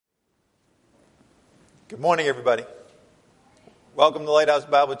Good morning, everybody. Welcome to Lighthouse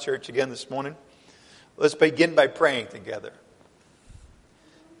Bible Church again this morning. Let's begin by praying together.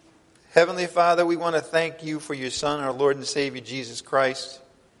 Heavenly Father, we want to thank you for your Son, our Lord and Savior, Jesus Christ.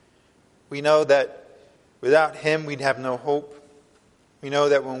 We know that without him, we'd have no hope. We know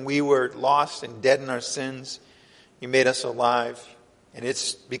that when we were lost and dead in our sins, you made us alive. And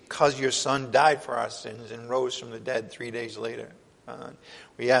it's because your Son died for our sins and rose from the dead 3 days later.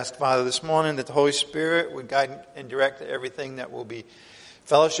 We ask, Father, this morning that the Holy Spirit would guide and direct everything that we'll be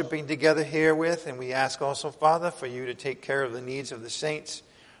fellowshipping together here with. And we ask also, Father, for you to take care of the needs of the saints,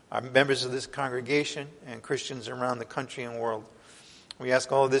 our members of this congregation, and Christians around the country and world. We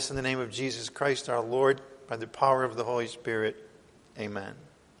ask all of this in the name of Jesus Christ, our Lord, by the power of the Holy Spirit. Amen.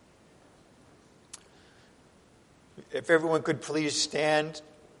 If everyone could please stand.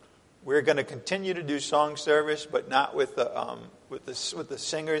 We're going to continue to do song service, but not with the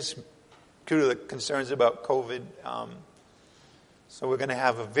singers due to the concerns about COVID. So we're going to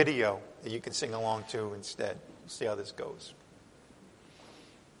have a video that you can sing along to instead. We'll see how this goes.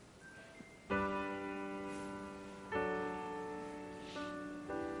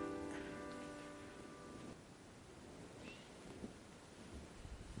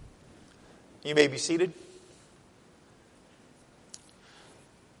 You may be seated.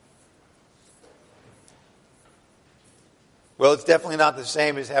 Well, it's definitely not the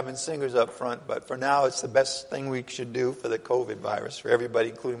same as having singers up front, but for now it's the best thing we should do for the COVID virus, for everybody,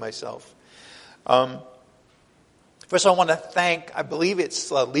 including myself. First, I want to thank, I believe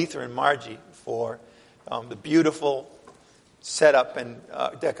it's Letha and Margie, for the beautiful setup and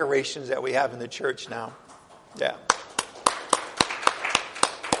decorations that we have in the church now. Yeah.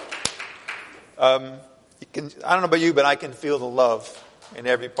 I don't know about you, but I can feel the love in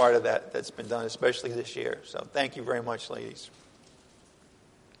every part of that's been done, especially this year. So thank you very much, ladies.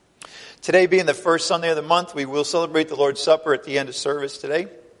 Today being the first Sunday of the month, we will celebrate the Lord's Supper at the end of service today.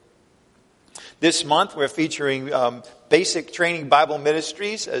 This month, we're featuring Basic Training Bible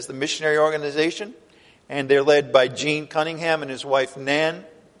Ministries as the missionary organization, and they're led by Gene Cunningham and his wife, Nan.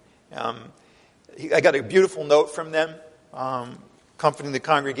 I got a beautiful note from them comforting the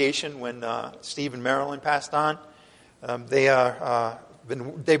congregation when Steve and Marilyn passed on.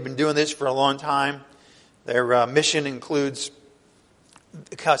 They've been doing this for a long time. Their mission includes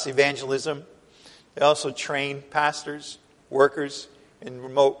Casa Evangelism. They also train pastors, workers in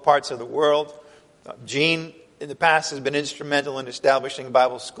remote parts of the world. Gene, in the past, has been instrumental in establishing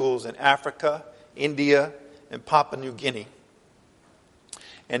Bible schools in Africa, India, and Papua New Guinea.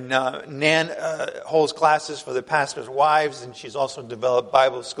 And Nan holds classes for the pastors' wives, and she's also developed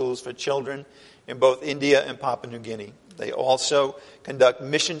Bible schools for children in both India and Papua New Guinea. They also conduct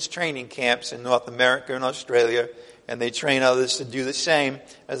missions training camps in North America and Australia, and they train others to do the same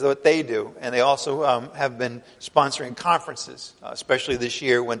as what they do. And they also have been sponsoring conferences, especially this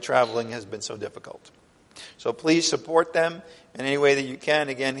year when traveling has been so difficult. So please support them in any way that you can.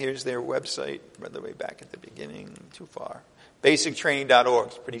 Again, here's their website, right the way back at the beginning, too far. BasicTraining.org.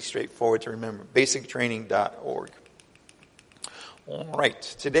 It's pretty straightforward to remember. BasicTraining.org. All right.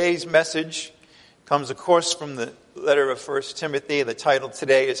 Today's message comes, of course, from the letter of 1 Timothy. The title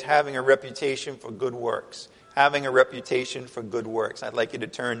today is Having a Reputation for Good Works. Having a reputation for good works. I'd like you to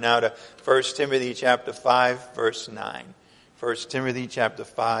turn now to 1 Timothy chapter 5, verse 9. 1 Timothy chapter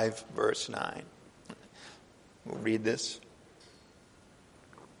 5, verse 9. We'll read this.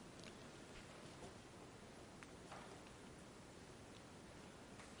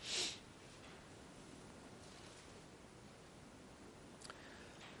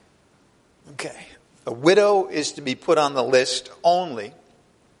 Okay. A widow is to be put on the list only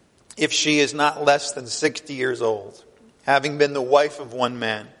if she is not less than 60 years old, having been the wife of one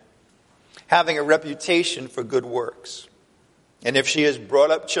man, having a reputation for good works. And if she has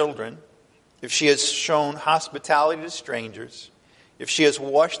brought up children, if she has shown hospitality to strangers, if she has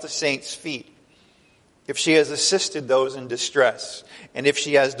washed the saints' feet, if she has assisted those in distress, and if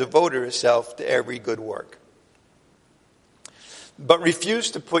she has devoted herself to every good work. But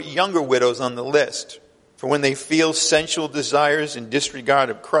refuse to put younger widows on the list, for when they feel sensual desires in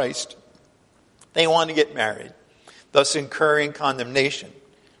disregard of Christ, they want to get married, thus incurring condemnation,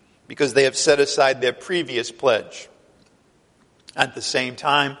 because they have set aside their previous pledge. At the same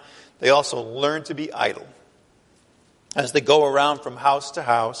time, they also learn to be idle, as they go around from house to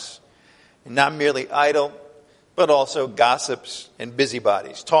house, and not merely idle, but also gossips and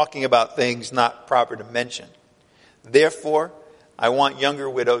busybodies, talking about things not proper to mention. Therefore, I want younger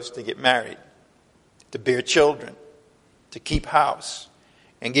widows to get married, to bear children, to keep house,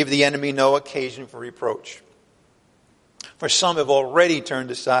 and give the enemy no occasion for reproach. For some have already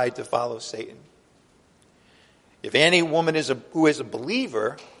turned aside to follow Satan. If any woman who is a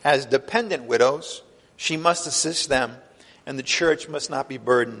believer has dependent widows, she must assist them, and the church must not be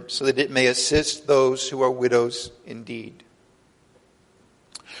burdened, so that it may assist those who are widows indeed.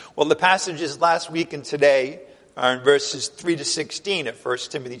 Well, the passages last week and today are in verses 3 to 16 of 1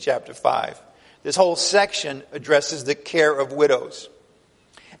 Timothy chapter 5. This whole section addresses the care of widows.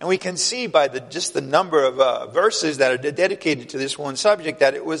 And we can see by just the number of verses that are dedicated to this one subject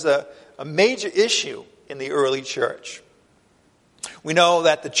that it was a major issue in the early church. We know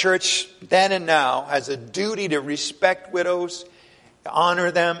that the church then and now has a duty to respect widows, to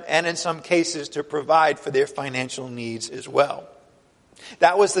honor them, and in some cases to provide for their financial needs as well.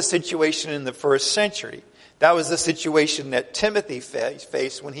 That was the situation in the first century. That was the situation that Timothy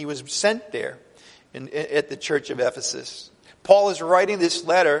faced when he was sent there at the church of Ephesus. Paul is writing this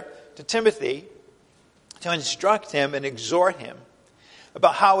letter to Timothy to instruct him and exhort him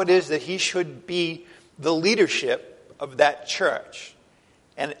about how it is that he should be the leadership of that church.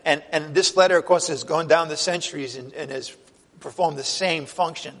 And this letter, of course, has gone down the centuries and has performed the same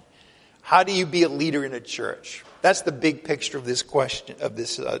function. How do you be a leader in a church? That's the big picture of this question, of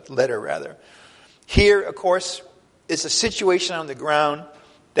this letter, rather. Here, of course, is a situation on the ground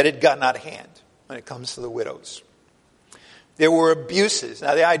that had gotten out of hand when it comes to the widows. There were abuses.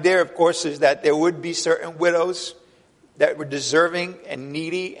 Now, the idea, of course, is that there would be certain widows that were deserving and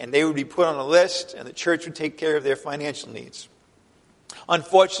needy, and they would be put on a list, and the church would take care of their financial needs.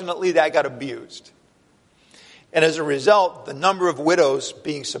 Unfortunately, that got abused. And as a result, the number of widows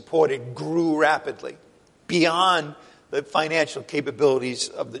being supported grew rapidly, beyond the financial capabilities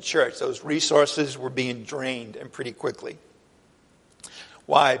of the church. Those resources were being drained, and pretty quickly.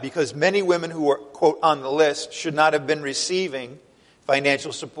 Why? Because many women who were, quote, on the list should not have been receiving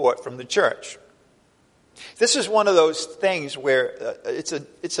financial support from the church. This is one of those things where it's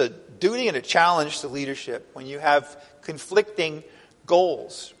a duty and a challenge to leadership when you have conflicting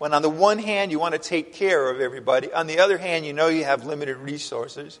goals. When on the one hand you want to take care of everybody, on the other hand you know you have limited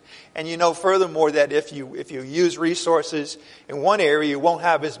resources, and you know furthermore that if you use resources in one area, you won't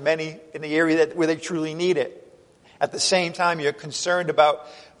have as many in the area where they truly need it. At the same time, you're concerned about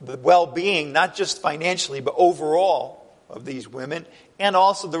the well-being, not just financially, but overall of these women, and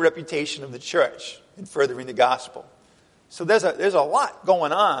also the reputation of the church in furthering the gospel. So there's a lot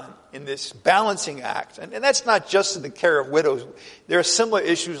going on in this balancing act. And that's not just in the care of widows. There are similar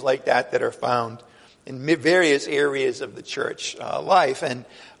issues like that are found in various areas of the church life. And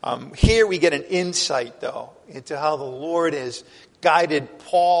here we get an insight, though, into how the Lord has guided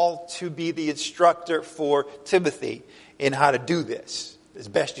Paul to be the instructor for Timothy in how to do this as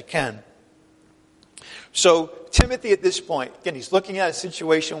best you can. So Timothy at this point, again, he's looking at a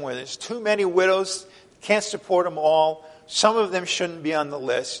situation where there's too many widows, can't support them all. Some of them shouldn't be on the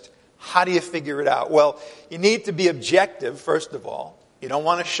list. How do you figure it out? Well, you need to be objective, first of all. You don't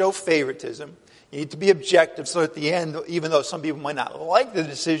want to show favoritism. You need to be objective so at the end, even though some people might not like the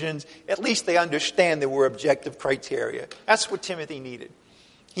decisions, at least they understand there were objective criteria. That's what Timothy needed.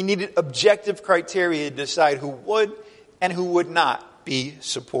 He needed objective criteria to decide who would and who would not be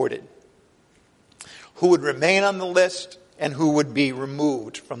supported. Who would remain on the list and who would be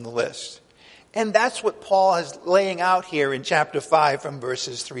removed from the list. And that's what Paul is laying out here in chapter 5 from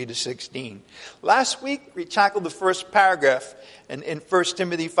verses 3 to 16. Last week, we tackled the first paragraph in 1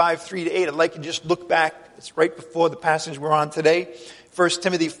 Timothy 5, 3 to 8. I'd like you to just look back. It's right before the passage we're on today. 1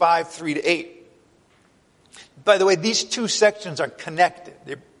 Timothy 5, 3 to 8. By the way, these two sections are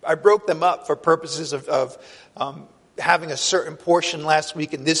connected. I broke them up for purposes of having a certain portion last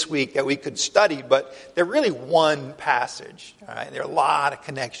week and this week that we could study, but they're really one passage. All right? There are a lot of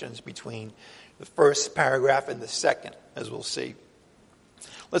connections between the first paragraph and the second, as we'll see.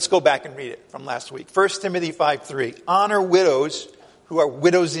 Let's go back and read it from last week. 1 Timothy 5:3. Honor widows who are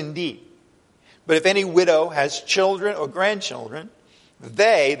widows indeed. But if any widow has children or grandchildren,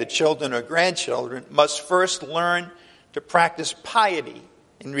 they, the children or grandchildren, must first learn to practice piety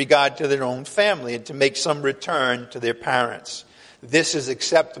in regard to their own family and to make some return to their parents. This is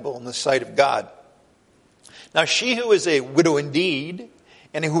acceptable in the sight of God. Now she who is a widow indeed,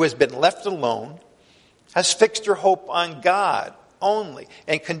 and who has been left alone, has fixed her hope on God only,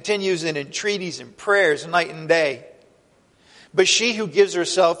 and continues in entreaties and prayers night and day. But she who gives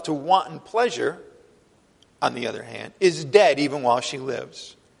herself to wanton pleasure, on the other hand, is dead even while she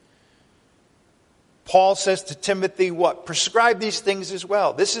lives. Paul says to Timothy, what? Prescribe these things as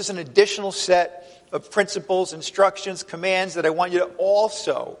well. This is an additional set of principles, instructions, commands that I want you to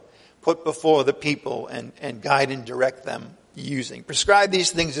also put before the people and guide and direct them using. Prescribe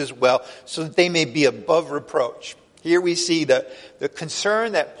these things as well so that they may be above reproach. Here we see the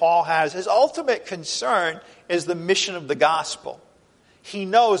concern that Paul has. His ultimate concern is the mission of the gospel. He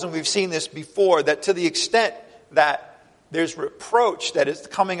knows, and we've seen this before, that to the extent that there's reproach that is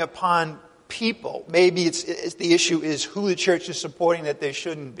coming upon people, maybe it's the issue is who the church is supporting that they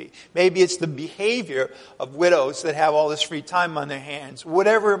shouldn't be. Maybe it's the behavior of widows that have all this free time on their hands.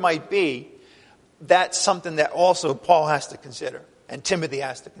 Whatever it might be, that's something that also Paul has to consider, and Timothy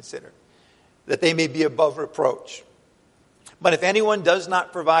has to consider, that they may be above reproach. But if anyone does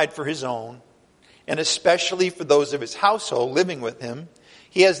not provide for his own, and especially for those of his household living with him,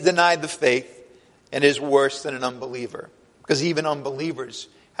 he has denied the faith and is worse than an unbeliever. Because even unbelievers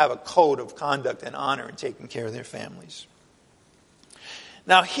have a code of conduct and honor in taking care of their families.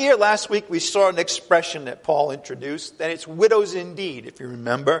 Now here, last week, we saw an expression that Paul introduced, that it's widows indeed, if you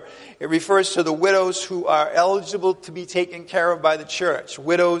remember. It refers to the widows who are eligible to be taken care of by the church.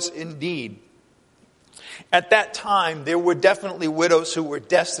 Widows indeed. At that time, there were definitely widows who were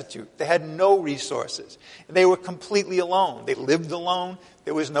destitute. They had no resources. They were completely alone. They lived alone.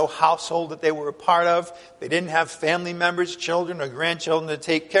 There was no household that they were a part of. They didn't have family members, children, or grandchildren to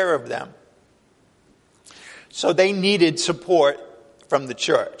take care of them. So they needed support from the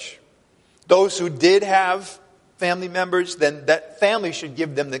church. Those who did have family members, then that family should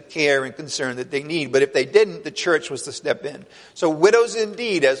give them the care and concern that they need. But if they didn't, the church was to step in. So widows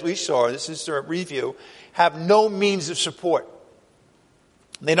indeed, as we saw, this is a review, have no means of support.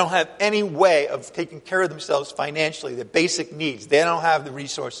 They don't have any way of taking care of themselves financially, their basic needs. They don't have the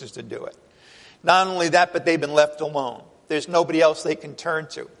resources to do it. Not only that, but they've been left alone. There's nobody else they can turn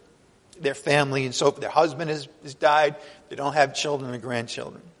to. Their family and so forth. Their husband has died. They don't have children or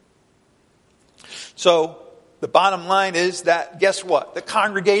grandchildren. So the bottom line is that, guess what? The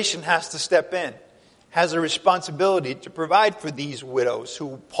congregation has to step in, has a responsibility to provide for these widows,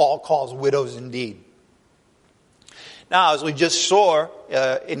 who Paul calls widows indeed. Now, as we just saw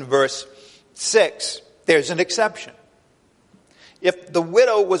in verse 6, there's an exception. If the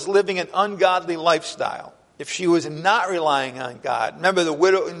widow was living an ungodly lifestyle, if she was not relying on God, remember the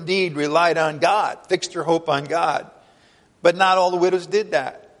widow indeed relied on God, fixed her hope on God. But not all the widows did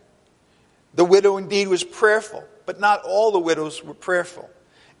that. The widow indeed was prayerful, but not all the widows were prayerful.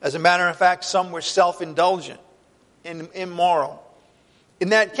 As a matter of fact, some were self-indulgent and immoral. In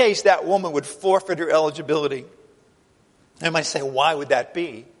that case, that woman would forfeit her eligibility. I might say, why would that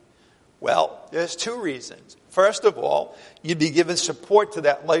be? Well, there's two reasons. First of all, you'd be given support to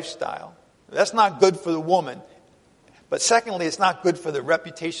that lifestyle. That's not good for the woman. But secondly, it's not good for the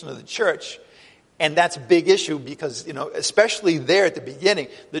reputation of the church. And that's a big issue because, especially there at the beginning,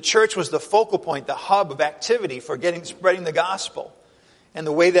 the church was the focal point, the hub of activity for spreading the gospel. And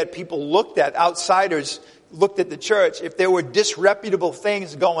the way that people looked at, outsiders looked at the church, if there were disreputable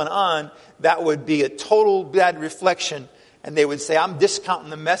things going on, that would be a total bad reflection. And they would say, I'm discounting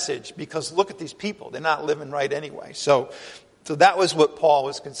the message because look at these people. They're not living right anyway. So that was what Paul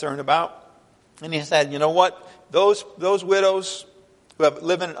was concerned about. And he said, you know what? Those widows who have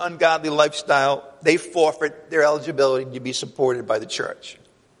lived an ungodly lifestyle, they forfeit their eligibility to be supported by the church.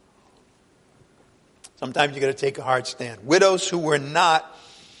 Sometimes you got to take a hard stand. Widows who were not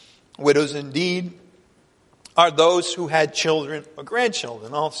widows indeed are those who had children or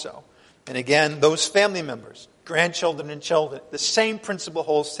grandchildren also. And again, those family members, grandchildren and children, the same principle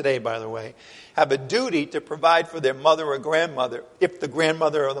holds today, by the way, have a duty to provide for their mother or grandmother if the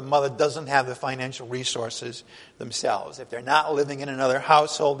grandmother or the mother doesn't have the financial resources themselves. If they're not living in another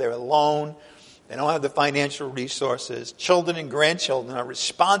household, they're alone, they don't have the financial resources, children and grandchildren are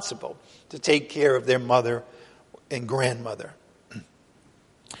responsible to take care of their mother and grandmother.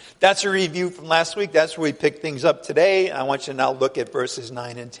 That's a review from last week. That's where we pick things up today. I want you to now look at verses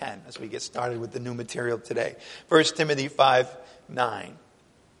 9 and 10 as we get started with the new material today. 1 Timothy 5:9.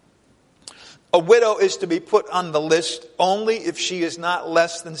 A widow is to be put on the list only if she is not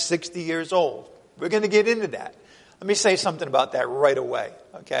less than 60 years old. We're going to get into that. Let me say something about that right away,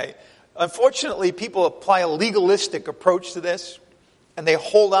 okay? Unfortunately, people apply a legalistic approach to this, and they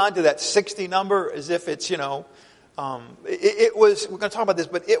hold on to that 60 number as if it's, it was, we're going to talk about this,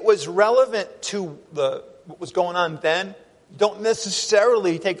 but it was relevant to what was going on then. Don't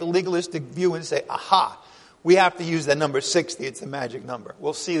necessarily take a legalistic view and say, aha, we have to use that number 60. It's the magic number.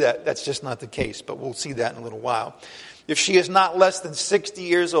 We'll see that. That's just not the case, but we'll see that in a little while. If she is not less than 60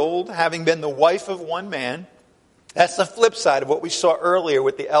 years old, having been the wife of one man, that's the flip side of what we saw earlier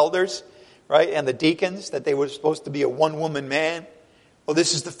with the elders, right, and the deacons, that they were supposed to be a one-woman man. Well,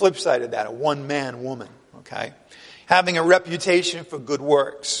 this is the flip side of that, a one-man woman, okay? Having a reputation for good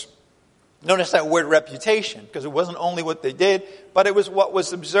works. Notice that word reputation, because it wasn't only what they did, but it was what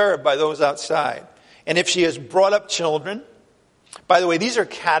was observed by those outside. and if she has brought up children. By the way, these are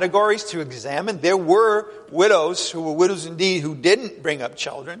categories to examine. There were widows who were widows indeed who didn't bring up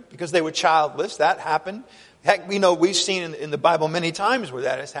children because they were childless. That happened. Heck, we've seen in the Bible many times where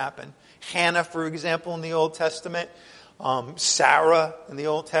that has happened. Hannah, for example, in the Old Testament. Sarah in the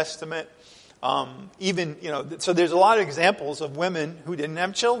Old Testament. So there's a lot of examples of women who didn't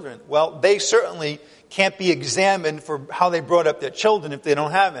have children. Well, they certainly can't be examined for how they brought up their children if they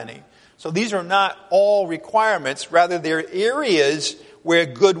don't have any. So these are not all requirements. Rather, they're areas where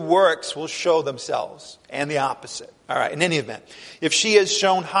good works will show themselves, and the opposite. All right, in any event, if she has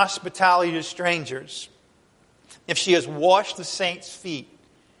shown hospitality to strangers, if she has washed the saints' feet,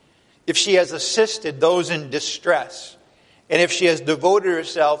 if she has assisted those in distress, and if she has devoted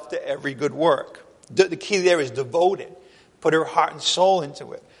herself to every good work. The key there is devoted. Put her heart and soul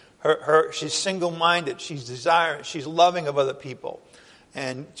into it. She's single-minded. She's desirous. She's loving of other people.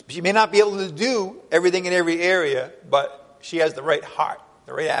 And she may not be able to do everything in every area, but she has the right heart,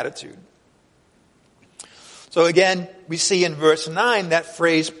 the right attitude. So again, we see in verse 9 that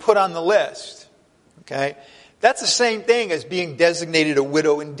phrase, put on the list. Okay? That's the same thing as being designated a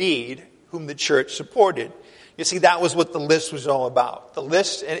widow indeed, whom the church supported. You see, that was what the list was all about. The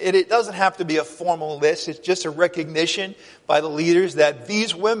list, and it doesn't have to be a formal list. It's just a recognition by the leaders that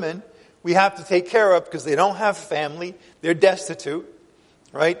these women we have to take care of because they don't have family. They're destitute,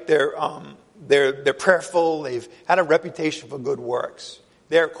 right? They're prayerful. They've had a reputation for good works.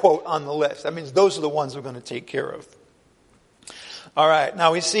 They're, quote, on the list. That means those are the ones we're going to take care of. All right.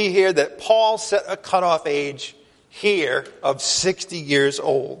 Now we see here that Paul set a cutoff age here of 60 years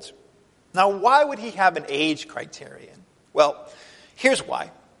old. Now, why would he have an age criterion? Well, here's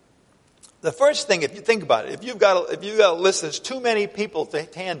why. The first thing, if you think about it, if you've got a list that's too many people to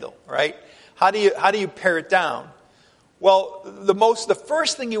handle, right? How do you pare it down? Well, the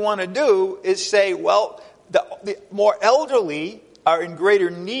first thing you want to do is say, well, the more elderly are in greater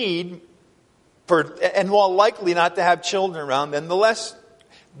need and more likely not to have children around than the less.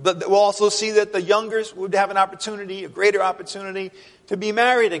 But we'll also see that the younger would have a greater opportunity to be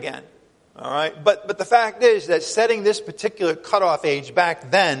married again. All right, but the fact is that setting this particular cutoff age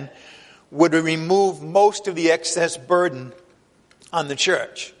back then would remove most of the excess burden on the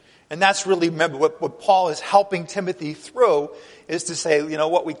church. And that's really, remember, what Paul is helping Timothy through is to say, you know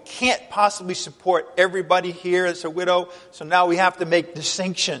what, we can't possibly support everybody here as a widow, so now we have to make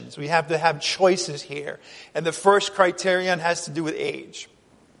distinctions. We have to have choices here. And the first criterion has to do with age.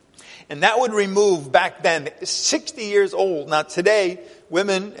 And that would remove, back then, 60 years old. Now today,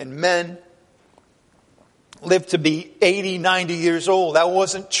 women and men live to be 80, 90 years old. That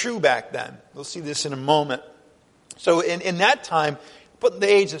wasn't true back then. We'll see this in a moment. So in that time, putting the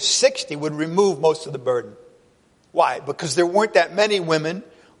age of 60 would remove most of the burden. Why? Because there weren't that many women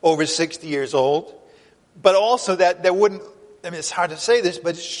over 60 years old. But also that there wouldn't, it's hard to say this,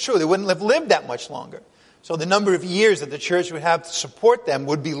 but it's true, they wouldn't have lived that much longer. So the number of years that the church would have to support them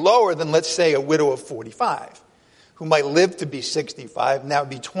would be lower than, let's say, a widow of 45, who might live to be 65, and that would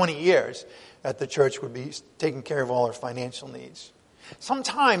be 20 years that the church would be taking care of all her financial needs.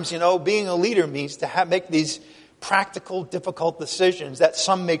 Sometimes, being a leader means to make these practical, difficult decisions that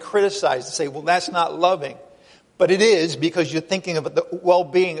some may criticize and say, well, that's not loving. But it is, because you're thinking of the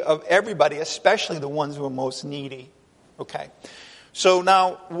well-being of everybody, especially the ones who are most needy. Okay. So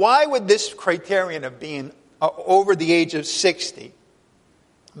now, why would this criterion of being over the age of 60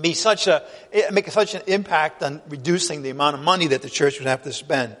 make such an impact on reducing the amount of money that the church would have to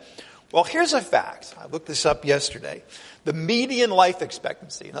spend? Well, here's a fact. I looked this up yesterday. The median life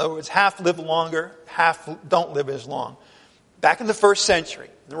expectancy, in other words, half live longer, half don't live as long. Back in the first century,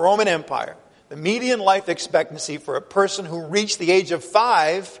 in the Roman Empire, the median life expectancy for a person who reached the age of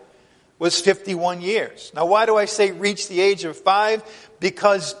 5 was 51 years. Now, why do I say reach the age of 5?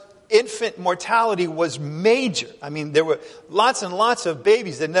 Because infant mortality was major. I mean, there were lots and lots of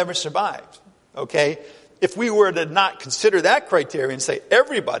babies that never survived. Okay? If we were to not consider that criteria and say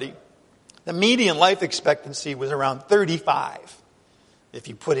everybody, the median life expectancy was around 35, if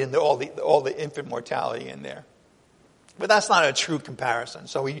you put in all the infant mortality in there. But that's not a true comparison.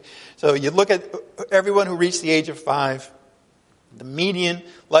 So you look at everyone who reached the age of 5, the median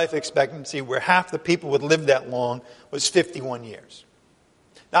life expectancy, where half the people would live that long, was 51 years.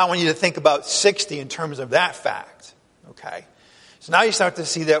 Now I want you to think about 60 in terms of that fact. Okay? So now you start to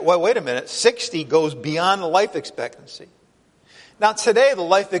see that, well, wait a minute, 60 goes beyond the life expectancy. Now today the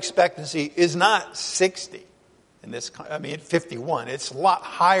life expectancy is not 60 in 51. It's a lot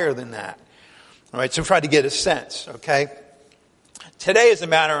higher than that. All right, so try to get a sense, okay? Today, as a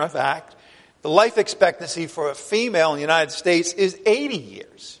matter of fact, the life expectancy for a female in the United States is 80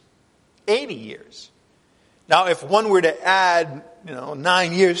 years. 80 years. Now, if one were to add,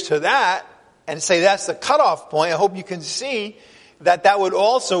 9 years to that and say that's the cutoff point, I hope you can see that would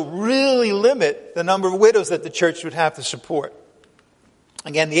also really limit the number of widows that the church would have to support.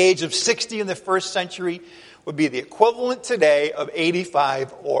 Again, the age of 60 in the first century would be the equivalent today of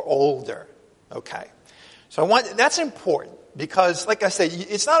 85 or older. Okay. So that's important because, like I said,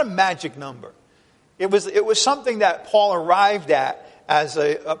 it's not a magic number. It was something that Paul arrived at as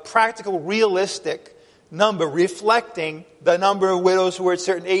a practical, realistic number reflecting the number of widows who were at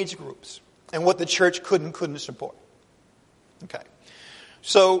certain age groups and what the church could and couldn't support. Okay.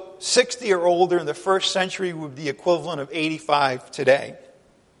 So 60 or older in the first century would be the equivalent of 85 today.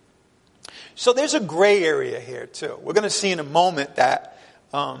 So there's a gray area here too. We're going to see in a moment that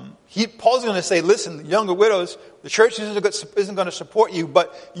Paul's going to say, listen, younger widows, the church isn't going to support you,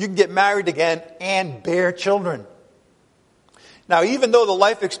 but you can get married again and bear children. Now, even though the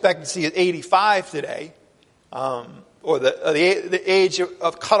life expectancy is 85 today, or the age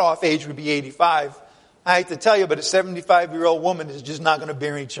of cutoff age would be 85, I hate to tell you, but a 75-year-old woman is just not going to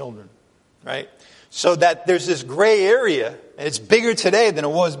bear any children, right? So that there's this gray area, and it's bigger today than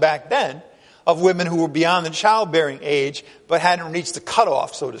it was back then, of women who were beyond the childbearing age, but hadn't reached the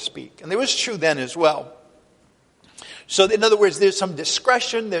cutoff, so to speak. And it was true then as well. So in other words, there's some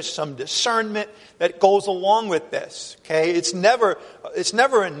discretion, there's some discernment that goes along with this. Okay, it's never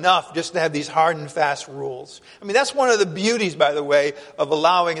enough just to have these hard and fast rules. I mean, that's one of the beauties, by the way, of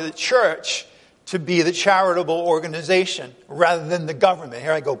allowing the church to be the charitable organization rather than the government.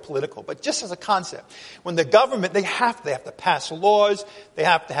 Here I go political, but just as a concept. When the government, they have to pass laws, they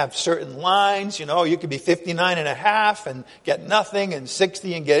have to have certain lines, you could be 59 and a half and get nothing and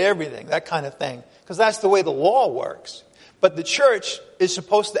 60 and get everything, that kind of thing. Because that's the way the law works. But the church is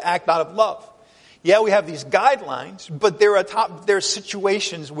supposed to act out of love. Yeah, we have these guidelines, but there are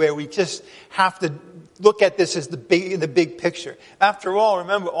situations where we just have to look at this as the big picture. After all,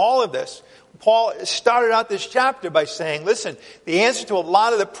 remember all of this. Paul started out this chapter by saying, listen, the answer to a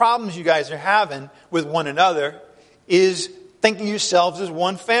lot of the problems you guys are having with one another is thinking yourselves as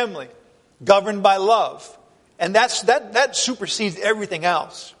one family, governed by love. And that supersedes everything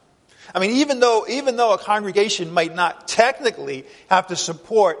else. I mean, even though a congregation might not technically have to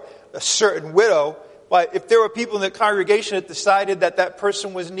support a certain widow, but if there were people in the congregation that decided that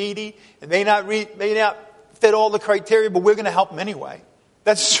person was needy and may not fit all the criteria, but we're going to help them anyway.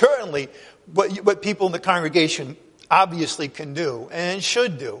 That's certainly what people in the congregation obviously can do and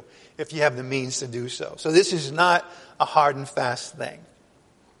should do if you have the means to do so. So this is not a hard and fast thing.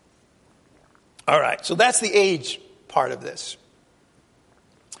 All right, so that's the age part of this.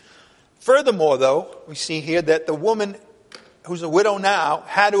 Furthermore, though, we see here that the woman who's a widow now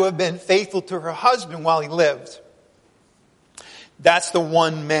had to have been faithful to her husband while he lived. That's the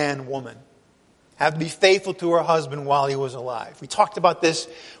one-man woman. Have to be faithful to her husband while he was alive. We talked about this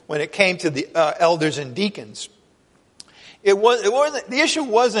when it came to the elders and deacons. The issue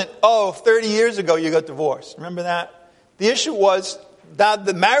wasn't, 30 years ago you got divorced. Remember that? The issue was that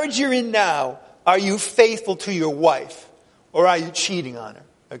the marriage you're in now, are you faithful to your wife? Or are you cheating on her?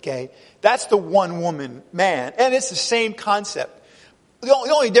 Okay? That's the one-woman man. And it's the same concept. The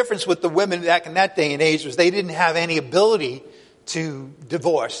only difference with the women back in that day and age was they didn't have any ability to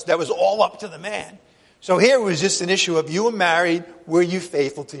divorce. That was all up to the man. So here it was just an issue of you were married, were you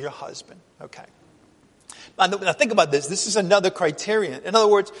faithful to your husband? Okay. Now think about this. This is another criterion. In other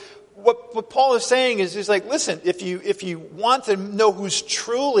words, what Paul is saying is like, listen, if you want to know who's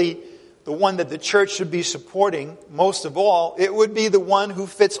truly the one that the church should be supporting most of all, it would be the one who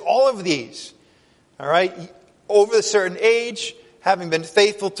fits all of these. All right? Over a certain age, having been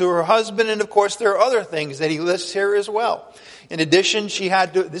faithful to her husband, and of course there are other things that he lists here as well. In addition, she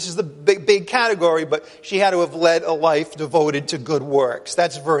had to, this is the big category, but she had to have led a life devoted to good works.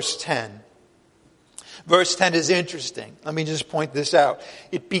 That's verse 10. Verse 10 is interesting. Let me just point this out.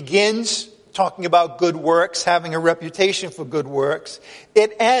 It begins talking about good works, having a reputation for good works.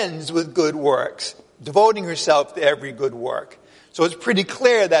 It ends with good works, devoting herself to every good work. So it's pretty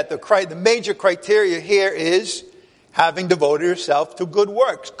clear that the major criteria here is having devoted herself to good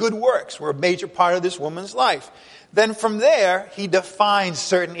works. Good works were a major part of this woman's life. Then from there, he defines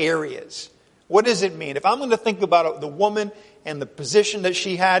certain areas. What does it mean? If I'm going to think about the woman and the position that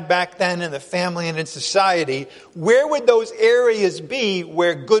she had back then in the family and in society, where would those areas be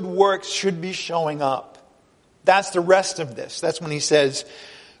where good works should be showing up? That's the rest of this. That's when he says,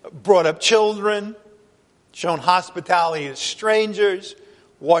 brought up children, shown hospitality to strangers,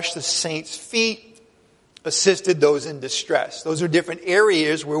 washed the saints' feet, assisted those in distress. Those are different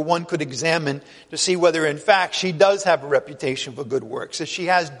areas where one could examine to see whether in fact she does have a reputation for good works, that she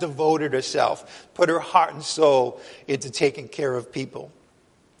has devoted herself, put her heart and soul into taking care of people.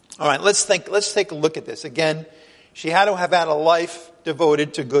 All right, let's take a look at this. Again, she had to have had a life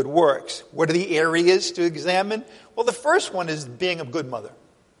devoted to good works. What are the areas to examine? Well, the first one is being a good mother.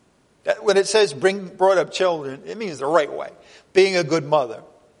 When it says brought up children, it means the right way. Being a good mother.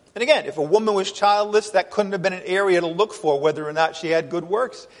 And again, if a woman was childless, that couldn't have been an area to look for whether or not she had good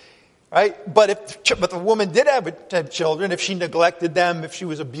works. Right? But the woman did have children, if she neglected them, if she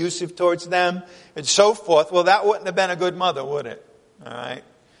was abusive towards them, and so forth, well, that wouldn't have been a good mother, would it? All right?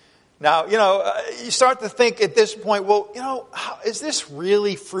 Now, you start to think at this point, well, is this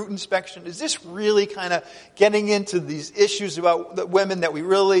really fruit inspection? Is this really kind of getting into these issues about the women that we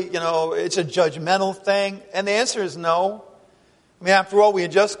really, it's a judgmental thing? And the answer is no. I mean, after all, we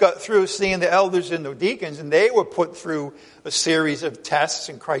had just got through seeing the elders and the deacons, and they were put through a series of tests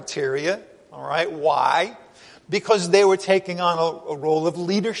and criteria. All right? Why? Because they were taking on a role of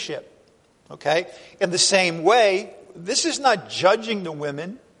leadership. Okay? In the same way, this is not judging the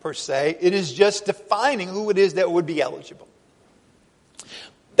women, per se. It is just defining who it is that would be eligible.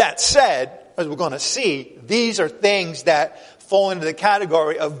 That said, as we're going to see, these are things that fall into the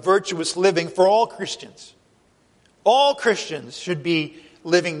category of virtuous living for all Christians. All Christians should be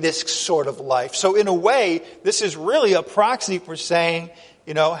living this sort of life. So in a way, this is really a proxy for saying,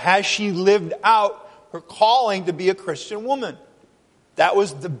 has she lived out her calling to be a Christian woman? That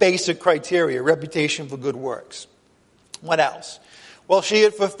was the basic criteria, reputation for good works. What else? Well, she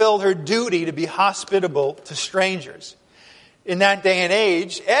had fulfilled her duty to be hospitable to strangers. In that day and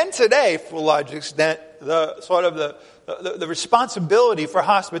age, and today, for a large extent, the responsibility for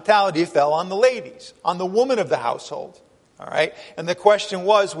hospitality fell on the ladies, on the woman of the household. All right? And the question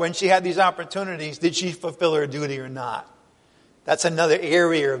was, when she had these opportunities, did she fulfill her duty or not? That's another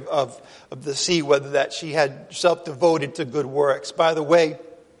area of the see whether that she had self-devoted to good works. By the way,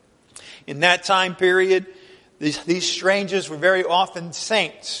 in that time period, these strangers were very often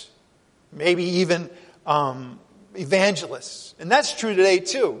saints, maybe even evangelists. And that's true today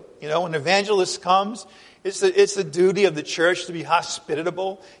too. When an evangelist comes, it's the duty of the church to be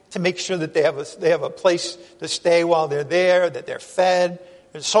hospitable, to make sure that they have a place to stay while they're there, that they're fed,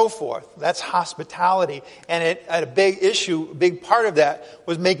 and so forth. That's hospitality. And a big part of that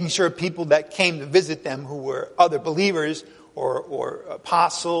was making sure people that came to visit them who were other believers or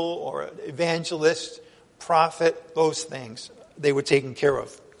apostle or evangelist, prophet, those things, they were taken care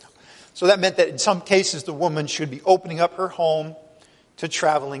of. So that meant that in some cases the woman should be opening up her home to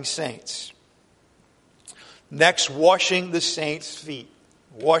traveling saints. Next, washing the saints' feet.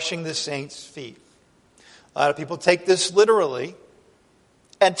 Washing the saints' feet. A lot of people take this literally,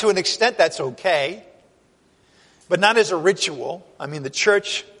 and to an extent that's okay, but not as a ritual. I mean, the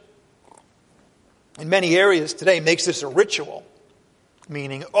church in many areas today makes this a ritual,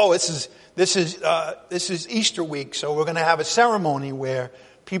 meaning, this is Easter week, so we're going to have a ceremony where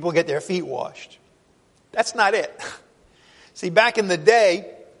people get their feet washed. That's not it. See, back in the day,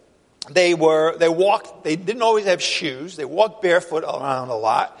 they didn't always have shoes. They walked barefoot around a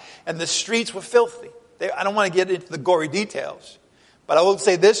lot, and the streets were filthy. I don't want to get into the gory details, but I will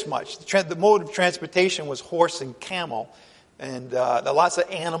say this much. The mode of transportation was horse and camel, and there are lots of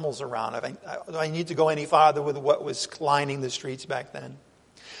animals around. Do I need to go any farther with what was lining the streets back then?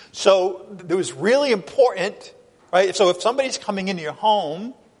 So it was really important, right? So if somebody's coming into your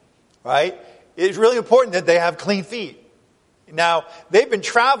home, right, it's really important that they have clean feet. Now, they've been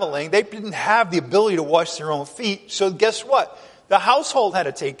traveling. They didn't have the ability to wash their own feet. So guess what? The household had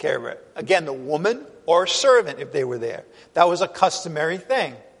to take care of it. Again, the woman or a servant if they were there. That was a customary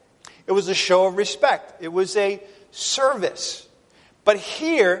thing. It was a show of respect. It was a service. But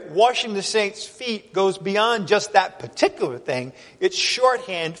here, washing the saints' feet goes beyond just that particular thing. It's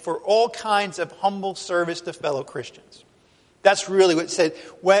shorthand for all kinds of humble service to fellow Christians. That's really what it said.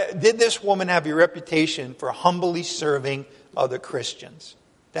 Did this woman have a reputation for humbly serving other Christians?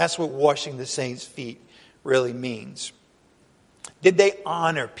 That's what washing the saints' feet really means. Did they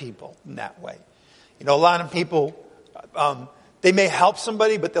honor people in that way? A lot of people, they may help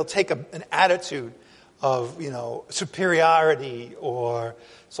somebody, but they'll take an attitude of, superiority or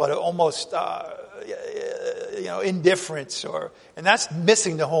sort of almost, indifference, and that's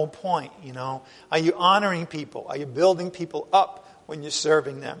missing the whole point. Are you honoring people? Are you building people up when you're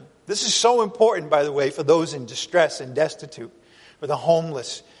serving them? This is so important, by the way, for those in distress and destitute, for the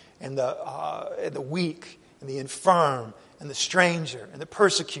homeless and the weak and the infirm and the stranger and the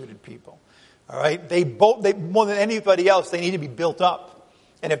persecuted people. All right, they more than anybody else, they need to be built up.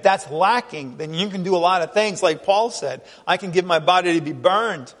 And if that's lacking, then you can do a lot of things. Like Paul said, I can give my body to be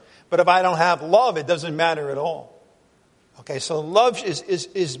burned, but if I don't have love, it doesn't matter at all. Okay, so love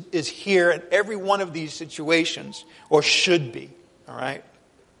is here in every one of these situations, or should be. All right?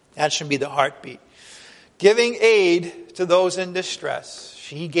 That should be the heartbeat. Giving aid to those in distress.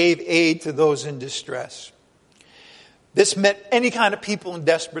 She gave aid to those in distress. This meant any kind of people in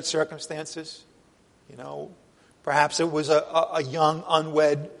desperate circumstances. Perhaps it was a young,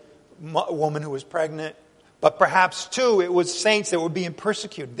 unwed woman who was pregnant. But perhaps, too, it was saints that were being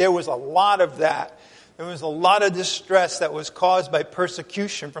persecuted. There was a lot of that. There was a lot of distress that was caused by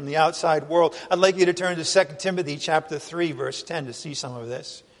persecution from the outside world. I'd like you to turn to 2 Timothy chapter 3, verse 10 to see some of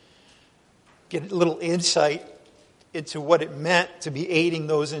this. Get a little insight into what it meant to be aiding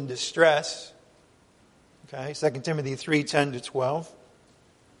those in distress. Okay, 2 Timothy 3, 10 to 12.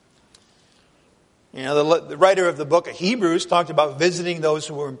 The writer of the book of Hebrews talked about visiting those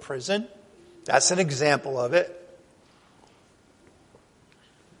who were in prison. That's an example of it.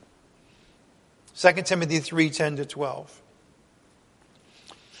 2 Timothy 3, 10 to 12.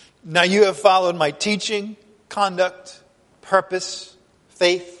 Now you have followed my teaching, conduct, purpose,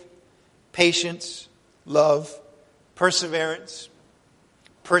 faith, patience, love, perseverance,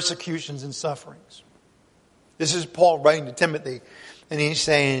 persecutions, and sufferings. This is Paul writing to Timothy. And he's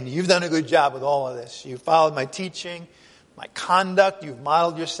saying, you've done a good job with all of this. You've followed my teaching, my conduct. You've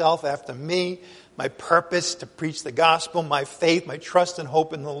modeled yourself after me. My purpose to preach the gospel, my faith, my trust and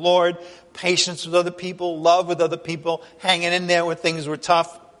hope in the Lord, patience with other people, love with other people, hanging in there when things were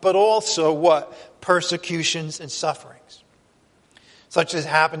tough. But also what? Persecutions and sufferings. Such as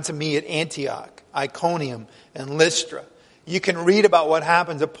happened to me at Antioch, Iconium, and Lystra. You can read about what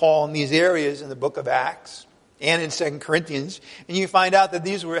happened to Paul in these areas in the book of Acts and in 2 Corinthians, and you find out that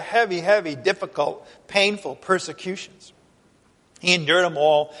these were heavy, difficult, painful persecutions. He endured them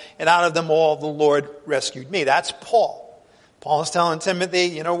all, and out of them all the Lord rescued me. That's Paul. Paul is telling Timothy,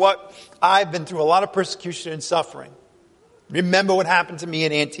 you know what? I've been through a lot of persecution and suffering. Remember what happened to me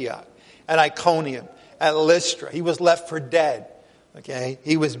in Antioch, at Iconium, at Lystra. He was left for dead. Okay,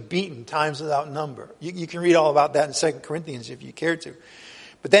 he was beaten times without number. You can read all about that in 2 Corinthians if you care to.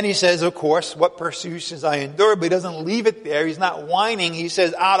 But then he says, of course, what persecutions I endured, but he doesn't leave it there. He's not whining. He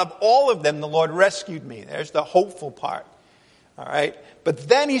says, out of all of them, the Lord rescued me. There's the hopeful part. All right. But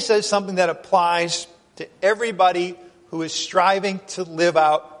then he says something that applies to everybody who is striving to live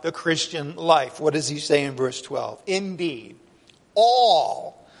out the Christian life. What does he say in verse 12? Indeed,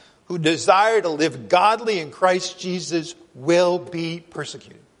 all who desire to live godly in Christ Jesus will be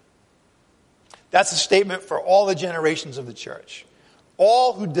persecuted. That's a statement for all the generations of the church.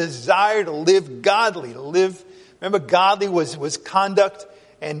 All who desire to live godly, remember godly was conduct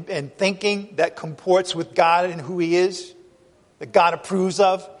and thinking that comports with God and who He is, that God approves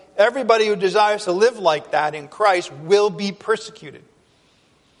of. Everybody who desires to live like that in Christ will be persecuted.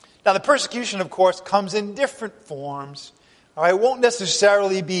 Now the persecution, of course, comes in different forms. All right, it won't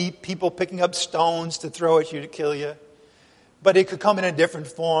necessarily be people picking up stones to throw at you to kill you, but it could come in a different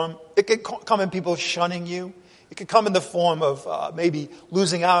form. It could come in people shunning you. It could come in the form of maybe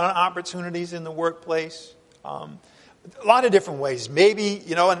losing out on opportunities in the workplace. A lot of different ways. Maybe,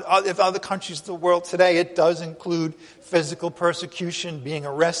 in other countries of the world today, it does include physical persecution, being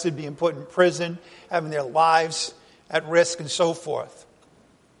arrested, being put in prison, having their lives at risk, and so forth.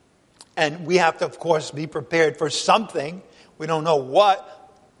 And we have to, of course, be prepared for something. We don't know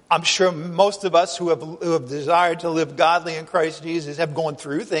what. I'm sure most of us who have desired to live godly in Christ Jesus have gone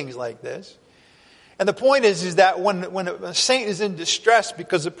through things like this. And the point is that when a saint is in distress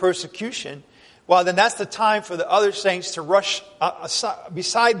because of persecution, well, then that's the time for the other saints to rush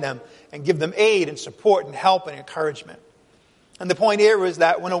beside them and give them aid and support and help and encouragement. And the point here is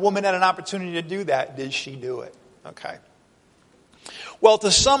that when a woman had an opportunity to do that, did she do it? Okay. Well, to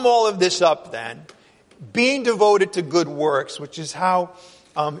sum all of this up then, being devoted to good works, which is how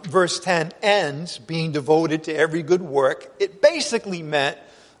verse 10 ends, being devoted to every good work, it basically meant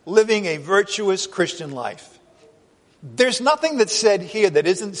living a virtuous Christian life. There's nothing that's said here that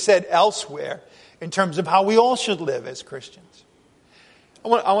isn't said elsewhere in terms of how we all should live as Christians. I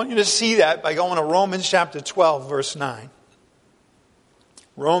want you to see that by going to Romans chapter 12, verse 9.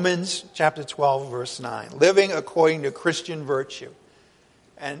 Romans chapter 12, verse 9. Living according to Christian virtue.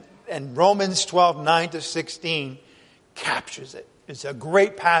 And Romans 12, 9 to 16 captures it. It's a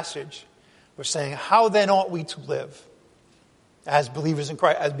great passage for saying, how then ought we to live as believers in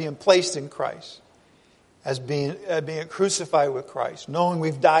Christ, as being placed in Christ, as being crucified with Christ, knowing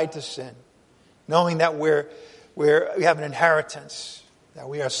we've died to sin, knowing that we have an inheritance, that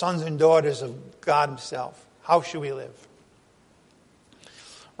we are sons and daughters of God Himself. How should we live?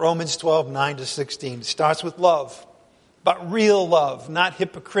 Romans 12, 9-16. It starts with love, but real love, not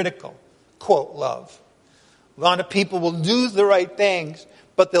hypocritical, quote, love. A lot of people will do the right things,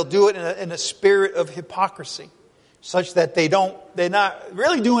 but they'll do it in a spirit of hypocrisy, such that they're not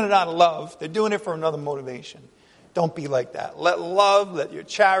really doing it out of love. They're doing it for another motivation. Don't be like that. Let your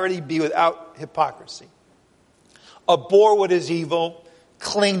charity be without hypocrisy. Abhor what is evil,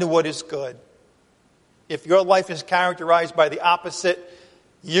 cling to what is good. If your life is characterized by the opposite,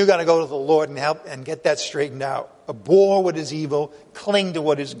 you got to go to the Lord and help and get that straightened out. Abhor what is evil, cling to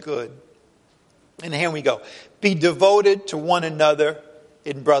what is good. And here we go. Be devoted to one another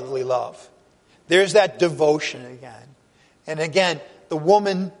in brotherly love. There's that devotion again. And again, the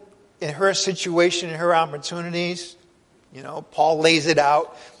woman in her situation, in her opportunities, Paul lays it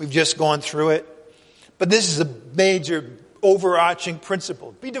out. We've just gone through it. But this is a major overarching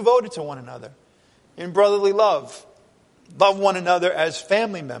principle. Be devoted to one another in brotherly love. Love one another as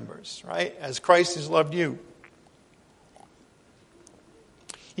family members, right? As Christ has loved you.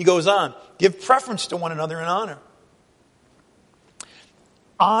 He goes on, give preference to one another in honor.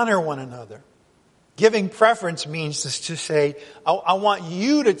 Honor one another. Giving preference means to say, I want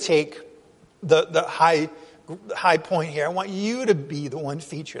you to take the high point here. I want you to be the one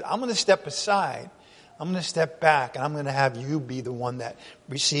featured. I'm going to step aside. I'm going to step back, and I'm going to have you be the one that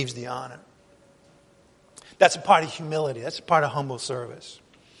receives the honor. That's a part of humility. That's a part of humble service.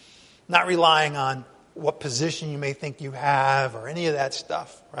 Not relying on what position you may think you have or any of that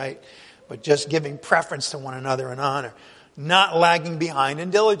stuff, right? But just giving preference to one another in honor. Not lagging behind in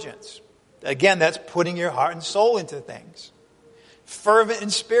diligence. Again, that's putting your heart and soul into things. Fervent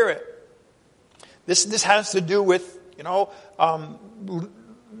in spirit. This has to do with,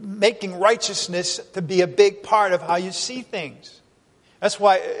 making righteousness to be a big part of how you see things. That's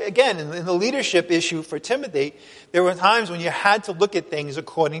why, again, in the leadership issue for Timothy, there were times when you had to look at things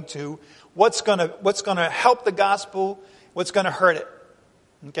according to what's going to help the gospel, what's going to hurt it.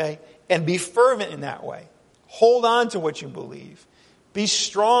 Okay? And be fervent in that way. Hold on to what you believe. Be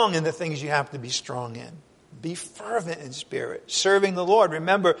strong in the things you have to be strong in. Be fervent in spirit, serving the Lord.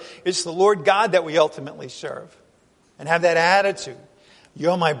 Remember, it's the Lord God that we ultimately serve. And have that attitude.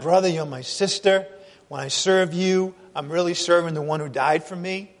 You're my brother, you're my sister. When I serve you, I'm really serving the one who died for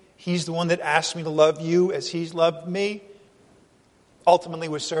me. He's the one that asked me to love you as he's loved me. Ultimately,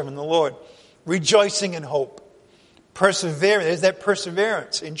 we're serving the Lord. Rejoicing in hope. Persevering. There's that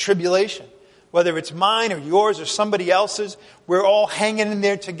perseverance in tribulation. Whether it's mine or yours or somebody else's, we're all hanging in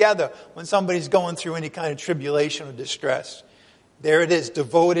there together when somebody's going through any kind of tribulation or distress. There it is,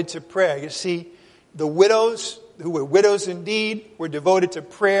 devoted to prayer. You see, the widows, who were widows indeed, were devoted to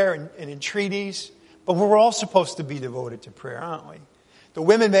prayer and entreaties. But we're all supposed to be devoted to prayer, aren't we? The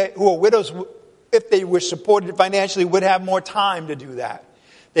women who are widows, if they were supported financially, would have more time to do that.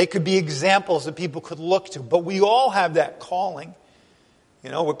 They could be examples that people could look to. But we all have that calling.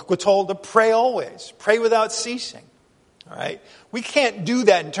 We're told to pray always. Pray without ceasing. All right? We can't do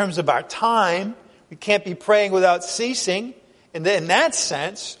that in terms of our time. We can't be praying without ceasing. And in that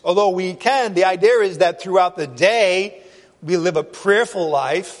sense, although we can, the idea is that throughout the day, we live a prayerful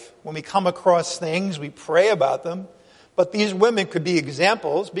life. When we come across things, we pray about them. But these women could be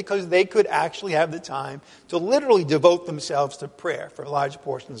examples because they could actually have the time to literally devote themselves to prayer for large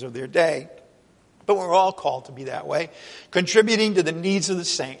portions of their day. But we're all called to be that way. Contributing to the needs of the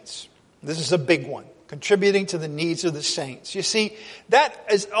saints. This is a big one. Contributing to the needs of the saints. You see, that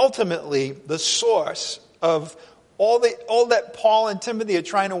is ultimately the source of all that Paul and Timothy are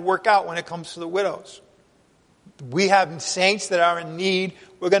trying to work out when it comes to the widows. We have saints that are in need.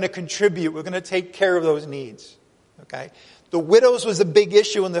 We're going to contribute. We're going to take care of those needs. Okay? The widows was a big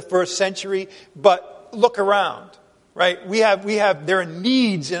issue in the first century, but look around, right? There are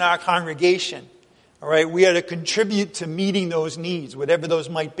needs in our congregation. All right? We are to contribute to meeting those needs, whatever those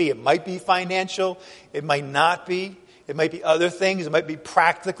might be. It might be financial. It might not be. It might be other things. It might be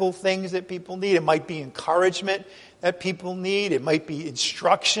practical things that people need. It might be encouragement that people need. It might be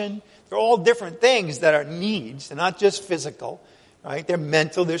instruction. They're all different things that are needs. They're not just physical, right? They're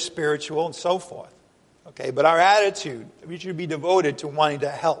mental, they're spiritual, and so forth. Okay, but our attitude, we should be devoted to wanting to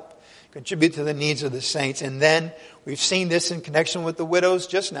help, contribute to the needs of the saints. And then, we've seen this in connection with the widows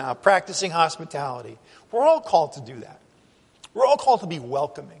just now, practicing hospitality. We're all called to do that. We're all called to be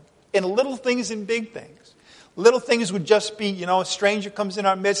welcoming in little things and big things. Little things would just be, a stranger comes in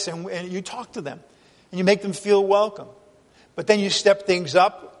our midst and you talk to them and you make them feel welcome. But then you step things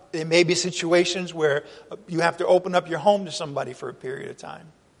up. There may be situations where you have to open up your home to somebody for a period of time.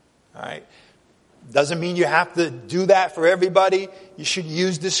 All right? Doesn't mean you have to do that for everybody. You should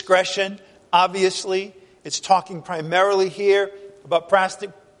use discretion, obviously. It's talking primarily here about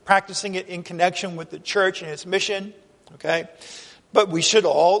practicing it in connection with the church and its mission, okay? But we should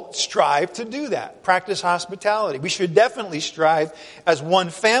all strive to do that, practice hospitality. We should definitely strive as one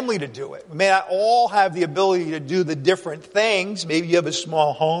family to do it. We may not all have the ability to do the different things. Maybe you have a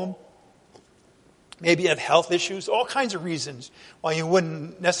small home. Maybe you have health issues, all kinds of reasons why you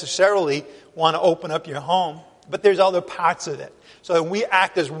wouldn't necessarily want to open up your home. But there's other parts of it. So when we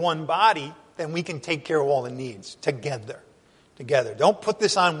act as one body, then we can take care of all the needs together. Don't put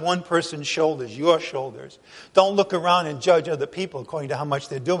this on one person's shoulders, your shoulders. Don't look around and judge other people according to how much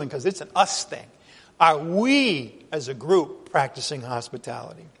they're doing, because it's an us thing. Are we, as a group, practicing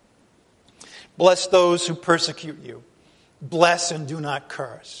hospitality? Bless those who persecute you. Bless and do not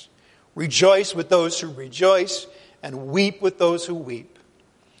curse. Rejoice with those who rejoice, and weep with those who weep.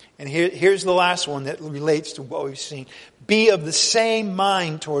 And here's the last one that relates to what we've seen. Be of the same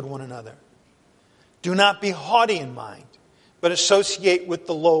mind toward one another. Do not be haughty in mind, but associate with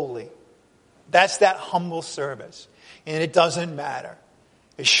the lowly. That's that humble service. And it doesn't matter.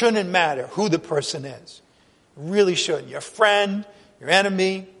 It shouldn't matter who the person is. It really shouldn't. Your friend, your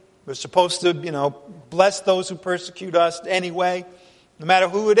enemy. We're supposed to, bless those who persecute us anyway. No matter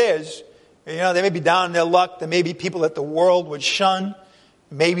who it is, they may be down in their luck. There may be people that the world would shun.